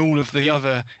all of the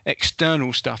other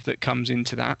external stuff that comes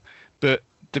into that. But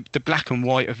the black and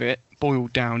white of it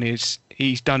boiled down is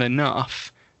he's done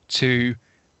enough to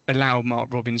allow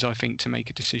Mark Robins, I think, to make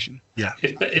a decision. Yeah.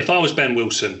 If I was Ben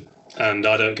Wilson and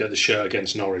I don't get the shirt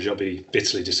against Norwich, I'll be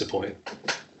bitterly disappointed.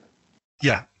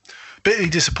 Yeah. Bitterly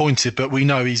disappointed, but we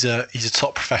know he's a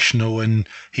top professional and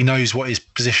he knows what his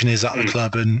position is at the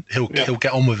club, and he'll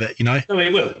get on with it, you know. No, he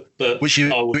will, but which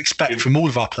you expect from all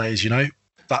of our players, you know.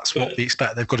 That's what we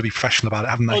expect. They've got to be professional about it,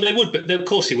 haven't they? Oh, they would, but of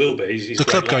course he will be. He's the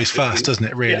club goes first, doesn't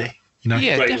it? Really, yeah. You know.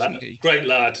 Yeah, great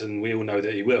lad, and we all know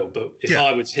that he will. But if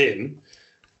I was him,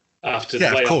 after the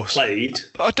way I played,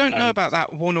 but I don't know about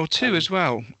that 1 or 2 as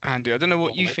well, Andy. I don't know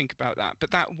what you think about that,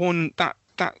 but that one, that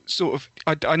sort of,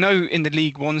 I know in the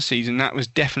League One season that was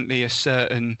definitely a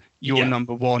certain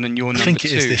number 1 and your number 2. I think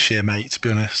it is this year, mate. To be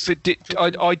honest, but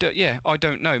I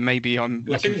don't know. Maybe I'm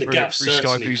looking through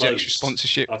Sky Blues extra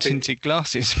sponsorship tinted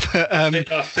glasses. But I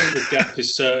think the gap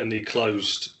is certainly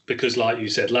closed because, like you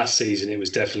said, last season it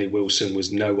was definitely Wilson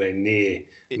was nowhere near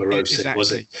Morosi,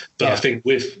 was it? But I think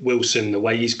with Wilson, the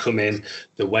way he's come in,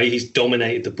 the way he's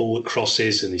dominated the ball at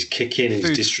crosses and his kicking and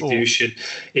his distribution,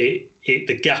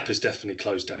 the gap has definitely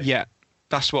closed down. Yeah,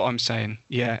 that's what I'm saying.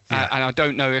 Yeah. And I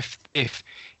don't know if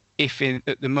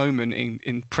at the moment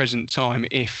in present time,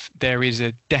 if there is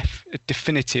a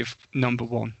definitive number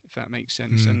 1, if that makes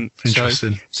sense. And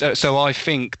interesting. So I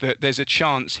think that there's a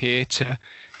chance here to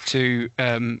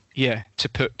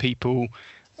put people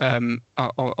on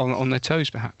their toes,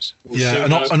 perhaps.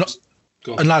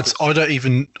 And lads, I'm not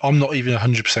even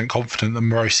 100% confident that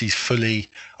Morosi's fully.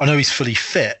 I know he's fully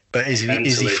fit, but is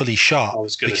he fully sharp? I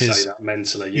was going to say that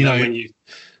mentally. You know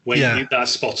when you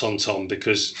that's spot on, Tom.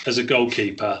 Because as a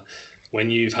goalkeeper, when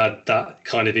you've had that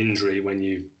kind of injury, when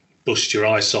you bust your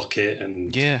eye socket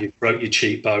and you broke your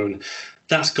cheekbone,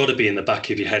 that's got to be in the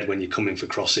back of your head when you're coming for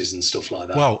crosses and stuff like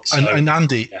that. Well, so, and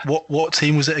Andy, what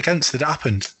team was it against that it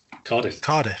happened? Cardiff.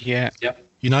 Yeah. Yep.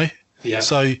 You know. Yeah.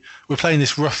 So we're playing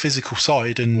this rough physical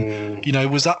side, and you know,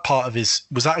 was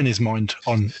that in his mind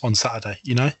on Saturday?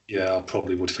 You know. Yeah, I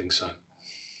probably would think so.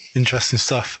 Interesting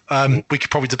stuff. We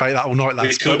could probably debate that all night,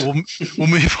 lads. But we'll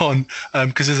move on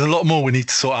because there's a lot more we need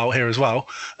to sort out here as well.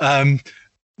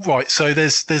 Right. So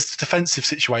there's the defensive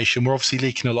situation. We're obviously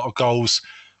leaking a lot of goals.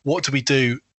 What do we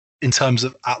do in terms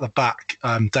of at the back,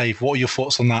 Dave? What are your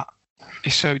thoughts on that?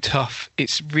 It's so tough.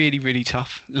 It's really, really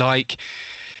tough. Like,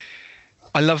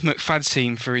 I love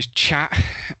McFadzean for his chat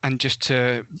and just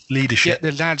to leadership,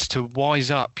 get the lads to wise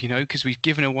up, you know, because we've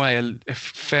given away a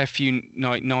fair few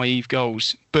naive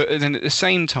goals. But then at the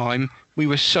same time, we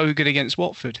were so good against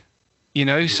Watford, you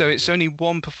know. So it's only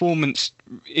one performance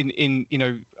in you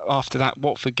know, after that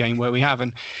Watford game where we have,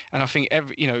 and I think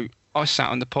I sat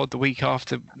on the pod the week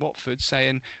after Watford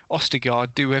saying,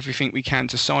 Ostergaard, do everything we can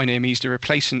to sign him. He's the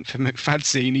replacement for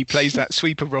McFadzean. He plays that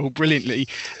sweeper role brilliantly.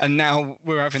 And now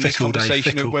we're having this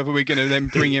conversation of whether we're going to then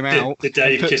bring him out and put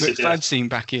McFadzean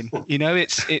back in. You know,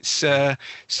 it's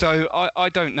so I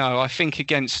don't know. I think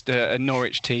against a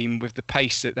Norwich team with the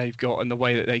pace that they've got and the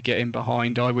way that they get in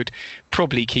behind, I would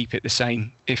probably keep it the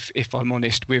same, if I'm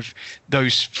honest, with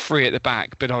those 3 at the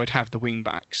back, but I would have the wing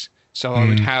backs. So I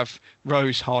would have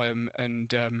Rose, Hyam and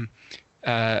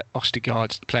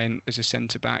Ostergaard playing as a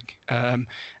centre-back. And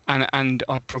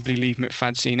I'd probably leave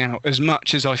McFadzean out, as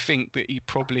much as I think that he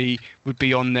probably would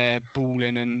be on there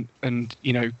balling and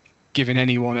you know, giving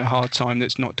anyone a hard time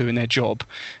that's not doing their job,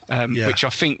 which I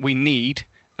think we need.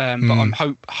 But I'm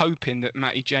hoping that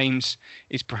Matty James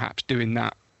is perhaps doing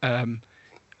that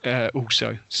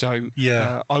also. So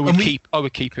I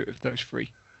would keep it with those 3.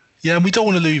 Yeah, and we don't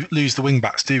want to lose the wing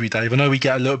backs, do we, Dave? I know we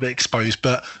get a little bit exposed,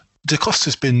 but Da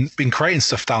Costa's been creating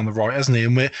stuff down the right, hasn't he?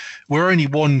 And we're only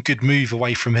one good move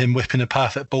away from him whipping a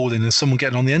perfect ball in and someone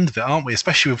getting on the end of it, aren't we?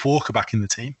 Especially with Walker back in the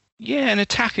team. Yeah, an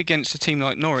attack against a team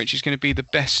like Norwich is going to be the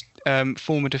best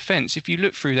form of defence. If you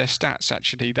look through their stats,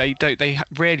 actually, they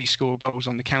rarely score goals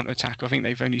on the counter-attack. I think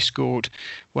they've only scored,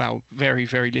 very,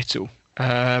 very little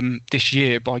this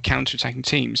year by counter-attacking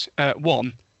teams.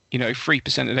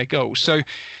 3% of their goals. So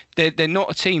they're not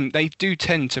a team. They do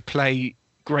tend to play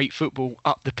great football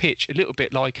up the pitch, a little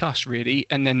bit like us, really,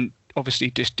 and then obviously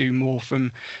just do more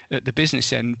from the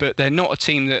business end. But they're not a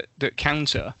team that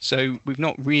counter. So we've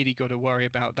not really got to worry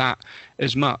about that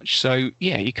as much. So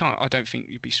yeah, you can't. I don't think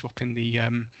you'd be swapping the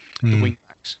wing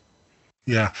backs.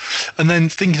 Yeah, and then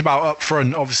thinking about up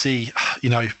front, obviously, you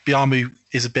know, Biamu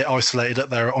is a bit isolated up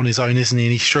there on his own, isn't he?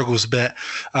 And he struggles a bit.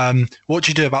 What do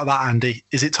you do about that, Andy?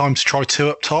 Is it time to try 2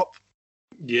 up top?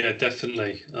 Yeah,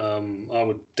 definitely. I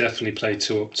would definitely play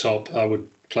 2 up top. I would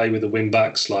play with the wing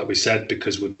backs, like we said,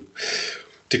 because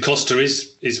Da Costa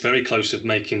is very close of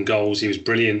making goals. He was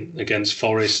brilliant against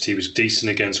Forest. He was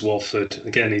decent against Watford.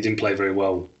 Again, he didn't play very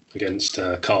well against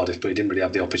Cardiff, but he didn't really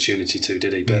have the opportunity to,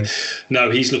 did he? But no,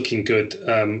 he's looking good.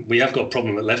 We have got a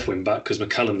problem at left wing back because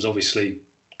McCallum's obviously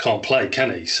can't play,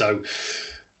 can he? So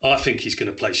I think he's going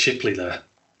to play Shipley there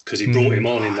because he brought him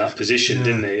on in that position,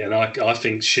 didn't he? And I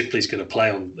think Shipley's going to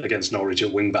play on against Norwich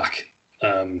at wing back.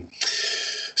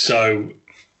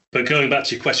 But going back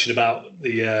to your question about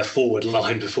the forward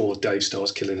line before Dave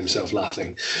starts killing himself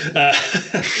laughing,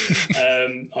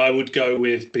 I would go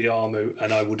with Biamu,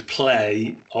 and I would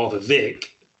play either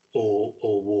Vic or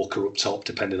Walker up top,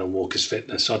 depending on Walker's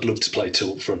fitness. I'd love to play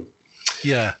two up front.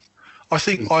 Yeah, I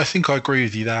think I agree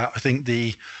with you there. I think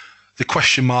the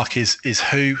question mark is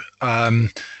who.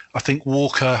 I think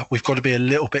Walker, we've got to be a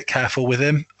little bit careful with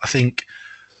him. I think,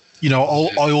 I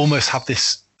almost have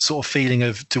this sort of feeling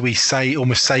of, do we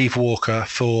almost save Walker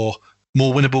for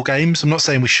more winnable games? I'm not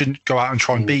saying we shouldn't go out and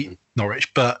try and beat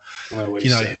Norwich, but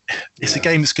it's a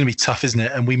game that's going to be tough, isn't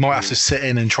it? And we might have to sit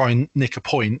in and try and nick a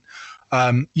point.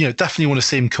 Definitely want to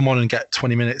see him come on and get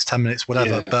 20 minutes, 10 minutes,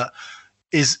 whatever. Yeah. But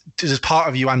does part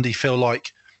of you, Andy, feel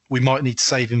like we might need to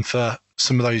save him for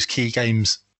some of those key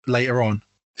games later on?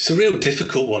 It's a real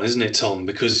difficult one, isn't it, Tom?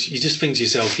 Because you just think to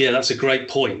yourself, yeah, that's a great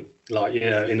point. Like,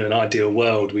 in an ideal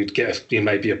world, we'd get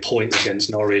maybe a point against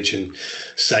Norwich and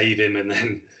save him, and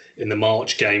then in the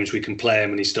March games we can play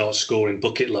him and he starts scoring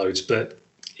bucket loads. But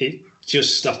it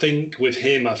just, I think with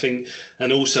him,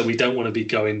 and also we don't want to be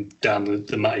going down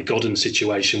the Matty Godden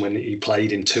situation when he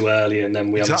played in too early and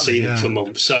then we haven't seen him for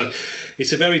months. So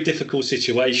it's a very difficult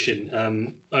situation.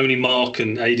 Only Mark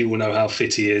and Adi will know how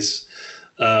fit he is.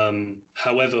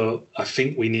 However, I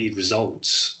think we need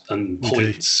results and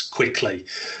points quickly,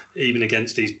 even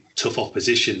against these tough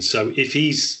oppositions. So if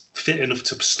he's fit enough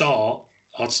to start,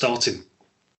 I'd start him.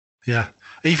 Yeah,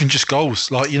 even just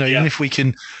goals. Even if we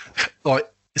can,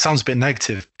 it sounds a bit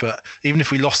negative, but even if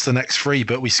we lost the next three,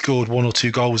 but we scored 1 or 2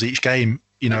 goals each game,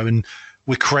 and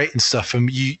we're creating stuff, and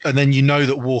then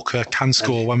that Walker can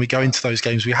score when we go into those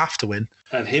games, we have to win.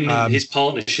 And his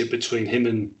partnership between him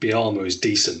and Biamu is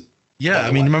decent. Yeah,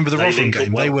 remember the Rotherham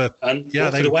game? Well. They were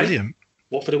brilliant.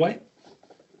 Watford away?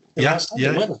 Yeah,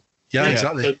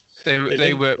 exactly. So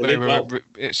they were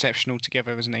exceptional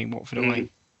together, wasn't they, Watford away?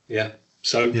 Yeah.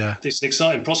 So it's an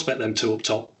exciting prospect, them two up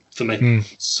top, for me.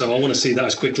 So I want to see that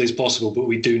as quickly as possible, but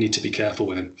we do need to be careful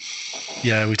with him.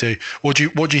 Yeah, we do. What do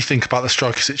you think about the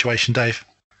striker situation, Dave?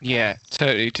 Yeah,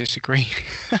 totally disagree.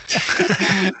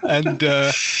 And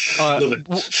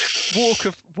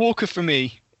Walker for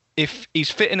me, if he's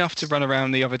fit enough to run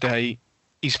around the other day,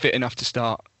 he's fit enough to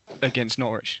start against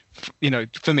Norwich.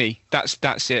 For me,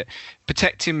 that's it.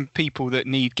 Protecting people that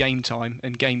need game time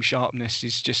and game sharpness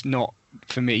is just not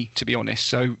for me, to be honest.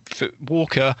 So for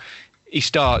Walker, he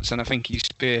starts, and I think he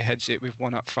spearheads it with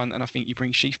one up front, and I think you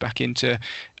bring Sheaf back into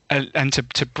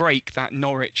to break that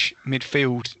Norwich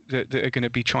midfield that are going to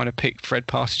be trying to pick Fred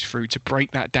Partridge through, to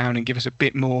break that down and give us a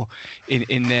bit more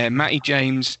in there. Matty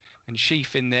James and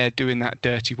Sheaf in there doing that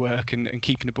dirty work and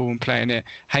keeping the ball and playing it.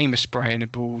 Hamer spraying the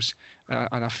balls,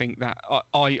 and I think that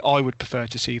I would prefer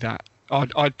to see that.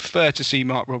 I'd prefer to see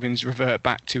Mark Robins revert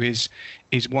back to his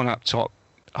one up top,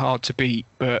 hard to beat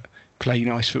but play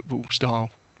nice football style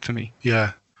for me.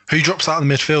 Yeah. Who drops out of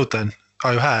the midfield then?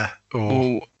 O'Hare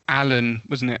or Allen,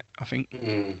 wasn't it? I think.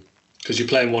 Because you're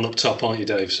playing one up top, aren't you,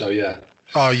 Dave? So yeah.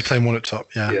 Oh, you're playing one up top.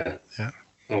 Yeah.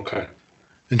 Okay.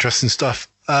 Interesting stuff.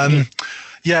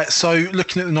 So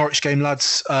looking at the Norwich game,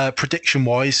 lads,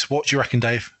 prediction-wise, what do you reckon,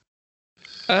 Dave?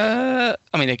 They're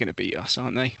going to beat us,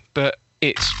 aren't they? But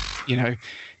it's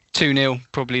 2-0,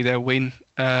 probably they'll win.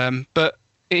 But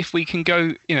if we can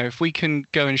go,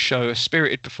 and show a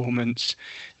spirited performance,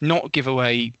 not give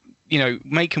away,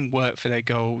 make them work for their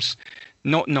goals,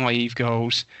 not naive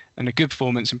goals, and a good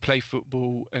performance and play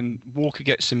football, and Walker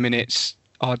gets some minutes,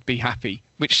 I'd be happy.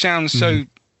 Which sounds so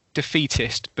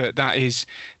defeatist, but that's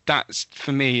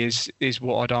for me is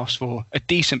what I'd ask for. A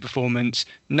decent performance,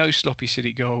 no sloppy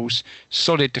silly goals,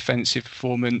 solid defensive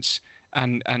performance,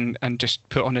 and just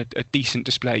put on a decent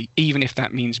display, even if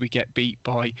that means we get beat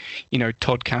by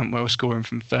Todd Cantwell scoring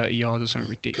from 30 yards or something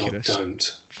ridiculous. God,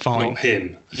 don't. Fine. Not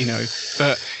him.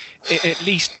 But at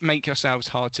least make ourselves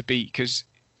hard to beat, because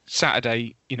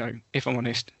Saturday, if I'm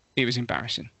honest, it was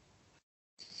embarrassing.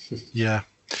 Yeah.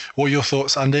 What are your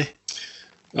thoughts, Andy?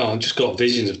 I've just got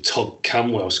visions of Todd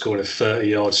Cantwell scoring a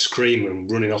 30-yard screamer and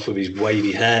running off with his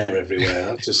wavy hair everywhere.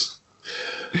 That just...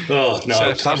 Oh,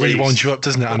 no. So that really winds you up,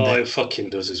 doesn't it, Andy? Oh, it fucking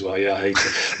does as well. Yeah, I hate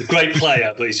it. A great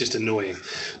player, but he's just annoying.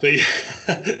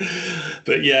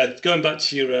 But yeah, going back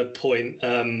to your point,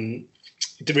 a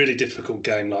really difficult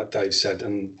game, like Dave said,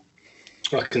 and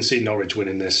I can see Norwich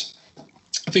winning this.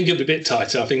 I think it'll be a bit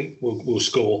tighter. I think we'll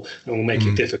score and we'll make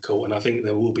it difficult. And I think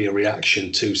there will be a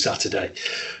reaction to Saturday.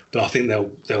 But I think they'll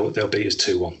beat us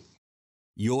 2-1.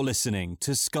 You're listening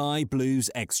to Sky Blues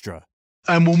Extra.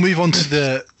 And we'll move on to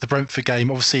the Brentford game.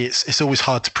 Obviously, it's always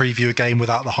hard to preview a game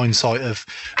without the hindsight of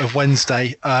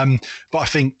Wednesday. But I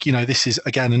think, this is,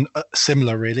 again,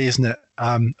 similar, really, isn't it?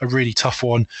 A really tough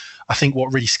one. I think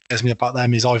what really scares me about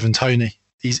them is Ivan Toney.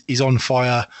 He's on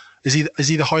fire. Is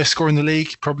he the highest scorer in the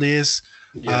league? Probably is.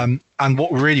 Yeah. And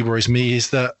what really worries me is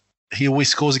that he always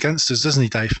scores against us, doesn't he,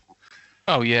 Dave?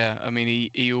 Oh, yeah. I mean,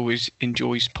 he always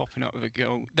enjoys popping up with a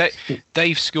goal.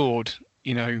 They've scored,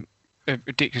 a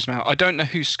ridiculous amount. I don't know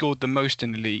who scored the most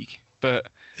in the league, but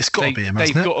it's got to be him,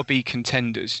 they've got to be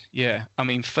contenders. Yeah, I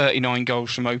mean, 39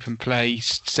 goals from open play,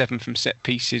 7 from set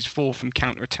pieces, 4 from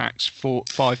counter attacks,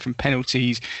 5 from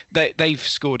penalties. They've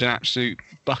scored an absolute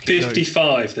bucket.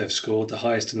 55 they've scored, the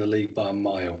highest in the league by a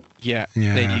mile. Yeah,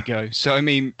 there you go. So I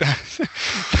mean,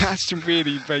 that's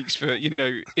really makes for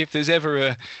if there's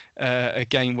ever a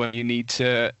game where you need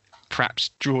to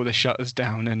perhaps draw the shutters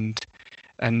down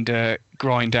and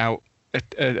grind out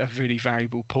a really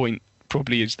valuable point,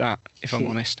 probably is that, if I'm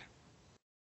honest.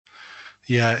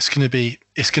 Yeah, it's going to be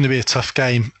a tough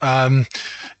game. Hard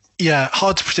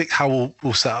to predict how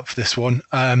we'll set up for this one.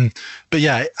 But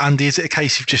yeah, Andy, is it a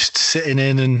case of just sitting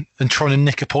in and trying to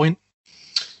nick a point?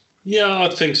 Yeah,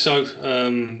 I'd think so.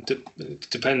 It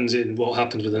depends in what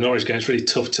happens with the Norwich game. It's really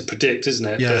tough to predict, isn't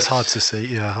it? Yeah, but it's hard to see.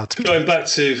 Yeah, hard to predict. Going back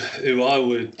to who I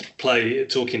would play,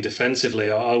 talking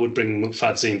defensively, I would bring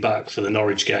Mukfadzine back for the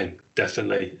Norwich game,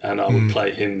 definitely. And I would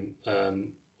play him,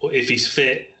 if he's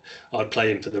fit, I'd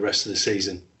play him for the rest of the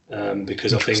season.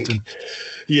 Because I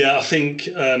think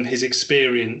his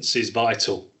experience is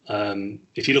vital.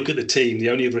 If you look at the team,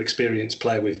 the only other experienced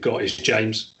player we've got is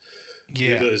James.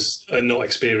 The others are not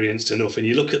experienced enough. And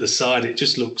you look at the side, it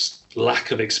just looks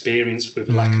lack of experience with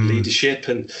lack of leadership.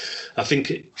 And I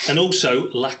think, and also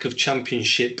lack of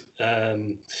championship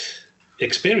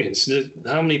experience.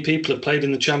 How many people have played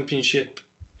in the championship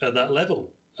at that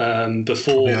level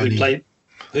before we played?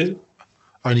 Who?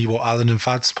 Only Allen and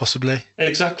Fads, possibly.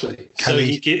 Exactly.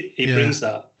 Kelly, so he brings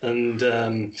that,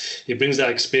 and he brings that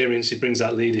experience, he brings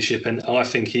that leadership, and I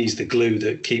think he's the glue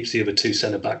that keeps the other two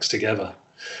centre-backs together,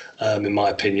 in my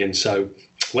opinion. So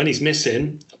when he's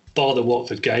missing, bar the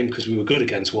Watford game, because we were good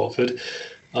against Watford,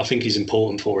 I think he's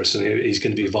important for us, and he's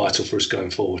going to be vital for us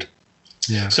going forward.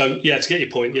 Yeah. So, to get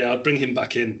your point, I'd bring him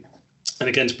back in, and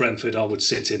against Brentford, I would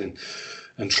sit in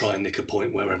and try and nick a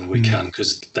point wherever we can,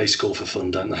 because they score for fun,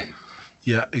 don't they?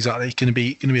 Yeah, exactly. Going to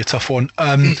be a tough one.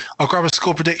 I'll grab a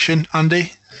score prediction,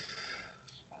 Andy.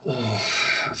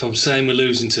 If I'm saying we're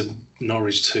losing to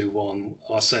Norwich 2-1,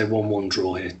 I'll say 1-1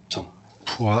 draw here, Tom.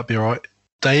 Well, that'd be all right.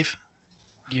 Dave?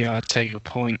 Yeah, I'd take a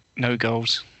point. No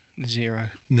goals. 0.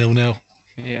 0-0.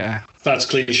 Yeah. That's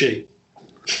clean sheet.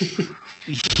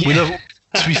 We love.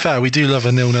 To be fair, we do love a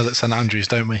 0-0 at St Andrews,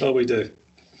 don't we? Oh, we do.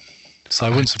 So it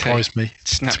wouldn't surprise me.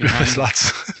 Snap to be honest,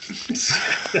 lads.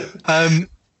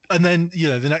 And then,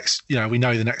 the next, we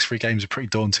know the next 3 games are pretty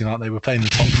daunting, aren't they? We're playing the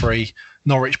top 3,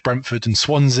 Norwich, Brentford and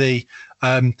Swansea.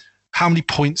 How many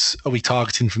points are we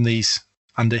targeting from these,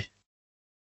 Andy?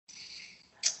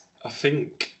 I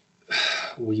think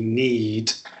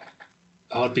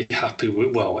I'd be happy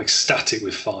with, ecstatic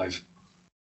with 5.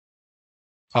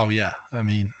 Oh, yeah. I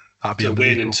mean, that'd be a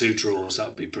win and 2 draws,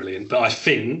 that'd be brilliant. But I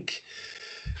think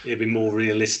it'd be more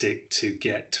realistic to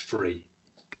get 3.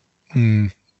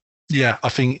 Yeah, I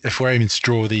think if we're aiming to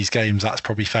draw these games, that's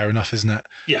probably fair enough, isn't it?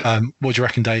 Yeah. What do you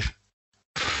reckon, Dave?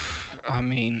 I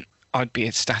mean, I'd be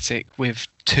ecstatic with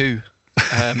 2.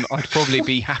 I'd probably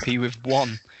be happy with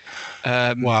 1.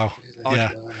 Wow.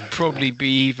 I'd probably be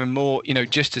even more,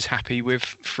 just as happy with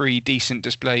 3 decent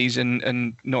displays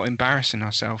and not embarrassing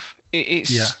ourselves.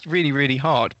 It's really, really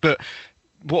hard. But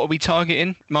what are we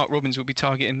targeting? Mark Robins will be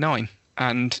targeting 9.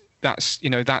 And that's,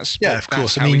 of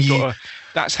course.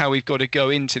 That's how we've got to go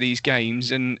into these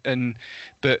games.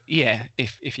 But yeah,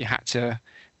 if you had to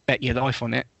bet your life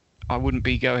on it, I wouldn't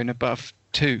be going above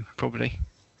 2 probably.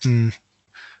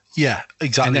 Yeah,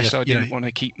 exactly. Unless I didn't want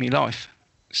to keep me life.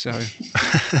 So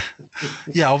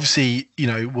yeah, obviously,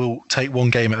 we'll take one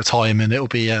game at a time, and it'll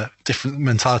be a different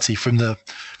mentality from the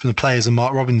players and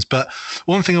Mark Robins. But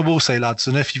one thing I will say, lads,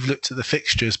 I don't know if you've looked at the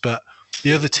fixtures, but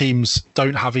the other teams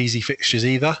don't have easy fixtures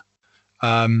either.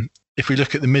 If we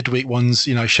look at the midweek ones,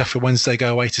 Sheffield Wednesday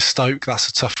go away to Stoke. That's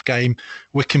a tough game.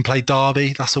 Wycombe play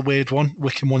Derby. That's a weird one.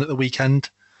 Wycombe won at the weekend.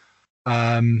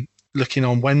 Looking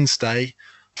on Wednesday,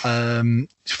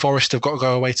 Forest have got to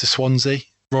go away to Swansea.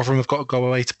 Rotherham have got to go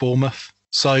away to Bournemouth.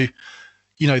 So,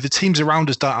 the teams around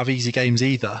us don't have easy games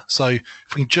either. So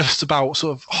if we can just about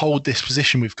sort of hold this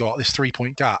position we've got, this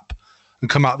 3-point gap, and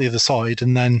come out the other side,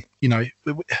 and then,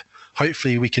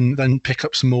 hopefully we can then pick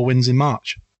up some more wins in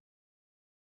March.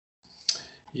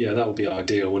 Yeah, that would be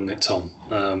ideal, wouldn't it, Tom?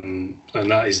 And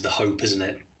that is the hope, isn't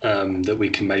it? That we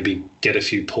can maybe get a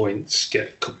few points, get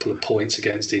a couple of points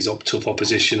against these tough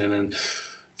opposition, and then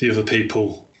the other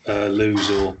people lose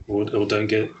or don't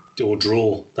get or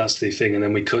draw. That's the thing. And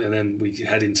then we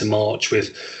head into March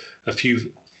with a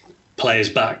few players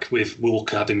back, with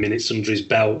Walker having minutes under his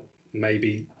belt,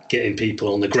 maybe getting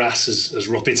people on the grass, as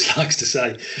Robbins likes to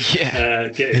say. Yeah,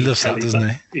 he loves that,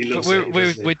 doesn't he? But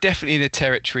we're definitely in the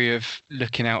territory of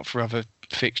looking out for other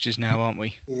fixtures now, aren't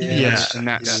we? Yeah. And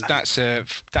that's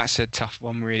a tough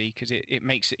one, really, because it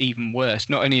makes it even worse.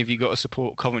 Not only have you got to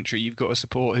support Coventry, you've got to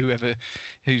support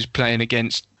who's playing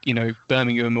against,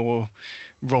 Birmingham or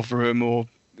Rotherham or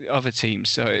other teams.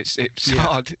 So it's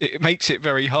hard. It makes it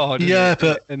very hard. Yeah,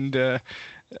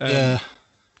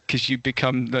 because you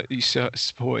become that you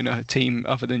supporting a team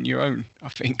other than your own, I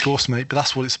think. Of course, mate. But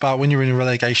that's what it's about. When you're in a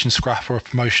relegation scrap or a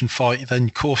promotion fight, then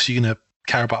of course you're going to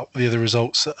care about the other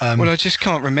results. Well, I just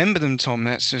can't remember them, Tom.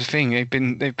 That's the thing. They've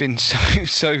been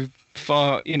so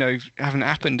far, haven't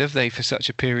happened, have they, for such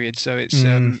a period? So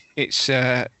it's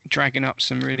dragging up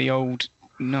some really old,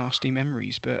 nasty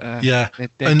memories. But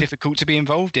they're difficult to be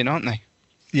involved in, aren't they?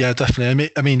 Yeah,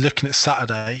 definitely. I mean, looking at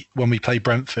Saturday when we play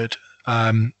Brentford.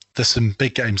 There's some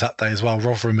big games that day as well.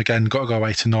 Rotherham again, got to go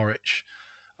away to Norwich.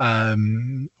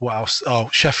 What else? Oh,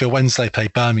 Sheffield Wednesday play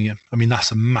Birmingham. I mean,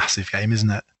 that's a massive game, isn't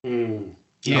it?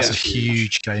 That's a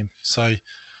huge game. So,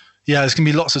 yeah, there's going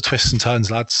to be lots of twists and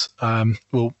turns, lads.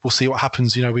 We'll see what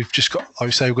happens. We've just got, like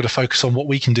I say, we've got to focus on what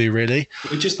we can do, really.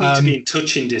 We just need to be in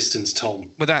touching distance, Tom.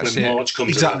 Well, that's when it. March comes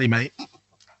exactly, around. mate.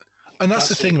 And that's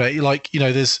the thing, mate.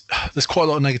 There's quite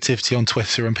a lot of negativity on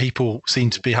Twitter, and people seem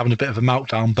to be having a bit of a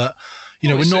meltdown, but.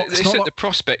 It's at the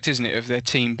prospect, isn't it, of their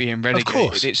team being relegated? Of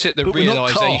course, it's at the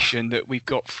realisation that we've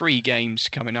got 3 games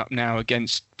coming up now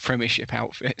against Premiership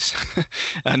outfits,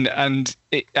 and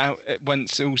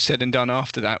once all said and done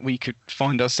after that, we could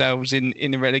find ourselves in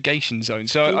the relegation zone.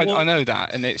 So I know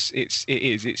that, and it's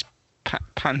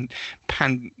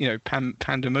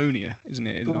pandemonia, isn't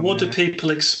it? But what do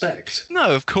people expect?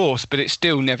 No, of course, but it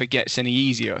still never gets any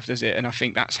easier, does it? And I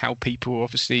think that's how people,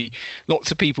 obviously,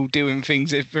 lots of people doing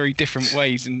things in very different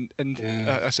ways, and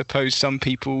I suppose some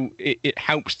people, it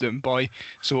helps them by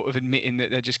sort of admitting that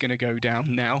they're just going to go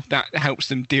down now. That helps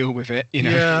them deal with it,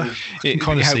 Yeah, it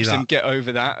helps them get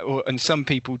over that. And some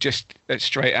people just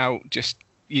straight out just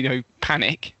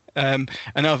panic. And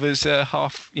others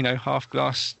half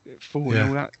glass full and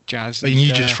all that jazz. And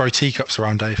you just throw teacups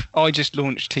around, Dave. I just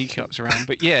launched teacups around,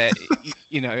 but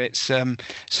it's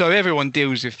so everyone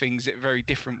deals with things in a very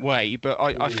different way. But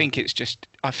I think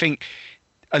I think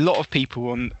a lot of people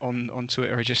on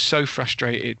Twitter are just so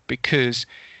frustrated because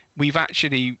we've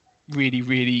actually really,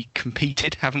 really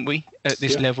competed, haven't we, at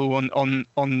this level on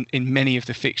in many of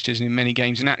the fixtures and in many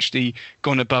games, and actually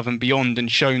gone above and beyond and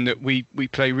shown that we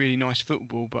play really nice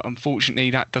football. But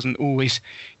unfortunately, that doesn't always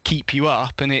keep you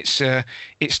up, and it's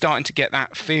starting to get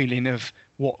that feeling of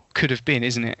what could have been,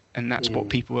 isn't it? And that's what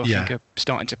people I think are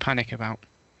starting to panic about.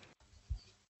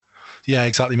 Yeah,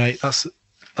 exactly, mate. That's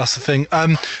the thing.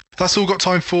 That's all got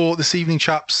time for this evening,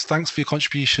 chaps. Thanks for your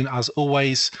contribution as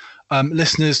always.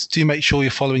 Listeners, do make sure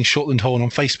you're following Shortland Horn on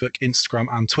Facebook, Instagram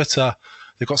and Twitter.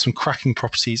 They've got some cracking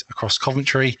properties across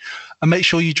Coventry. And make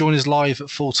sure you join us live at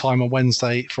full time on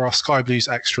Wednesday for our Sky Blues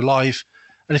Extra Live.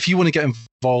 And if you want to get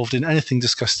involved in anything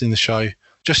discussed in the show,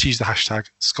 just use the hashtag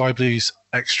Sky Blues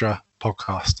Extra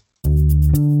Podcast.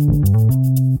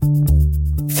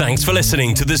 Thanks for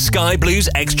listening to the Sky Blues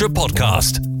Extra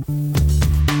Podcast.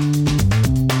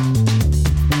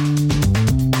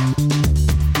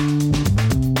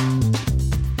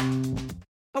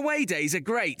 Away days are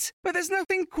great, but there's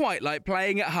nothing quite like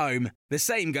playing at home. The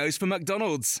same goes for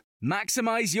McDonald's.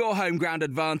 Maximise your home ground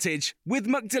advantage with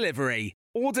McDelivery.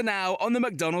 Order now on the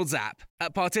McDonald's app.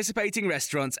 At participating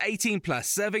restaurants, 18 plus,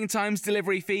 serving times,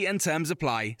 delivery fee and terms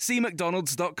apply. See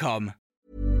mcdonalds.com.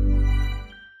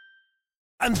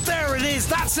 And there it is,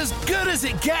 that's as good as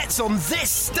it gets on this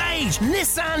stage.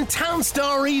 Nissan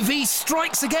Townstar EV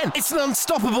strikes again. It's an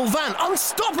unstoppable van,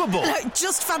 unstoppable.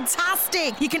 Just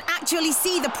fantastic. You can actually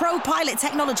see the ProPilot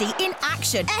technology in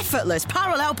action. Effortless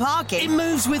parallel parking. It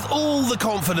moves with all the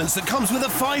confidence that comes with a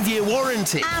 5-year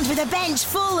warranty. And with a bench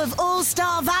full of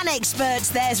all-star van experts,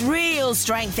 there's real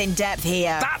strength in depth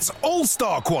here. That's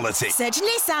all-star quality. Search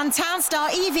Nissan Townstar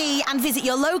EV and visit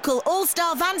your local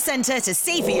all-star van centre to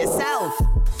see for yourself.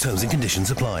 Terms and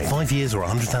conditions apply. 5 years or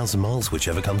 100,000 miles,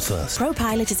 whichever comes first.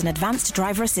 ProPilot is an advanced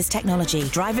driver assist technology.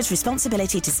 Driver's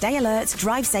responsibility to stay alert,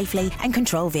 drive safely, and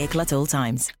control vehicle at all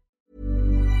times.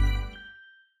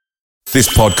 This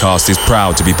podcast is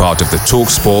proud to be part of the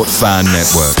TalkSport Fan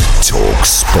Network.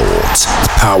 TalkSport.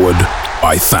 Powered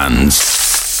by fans.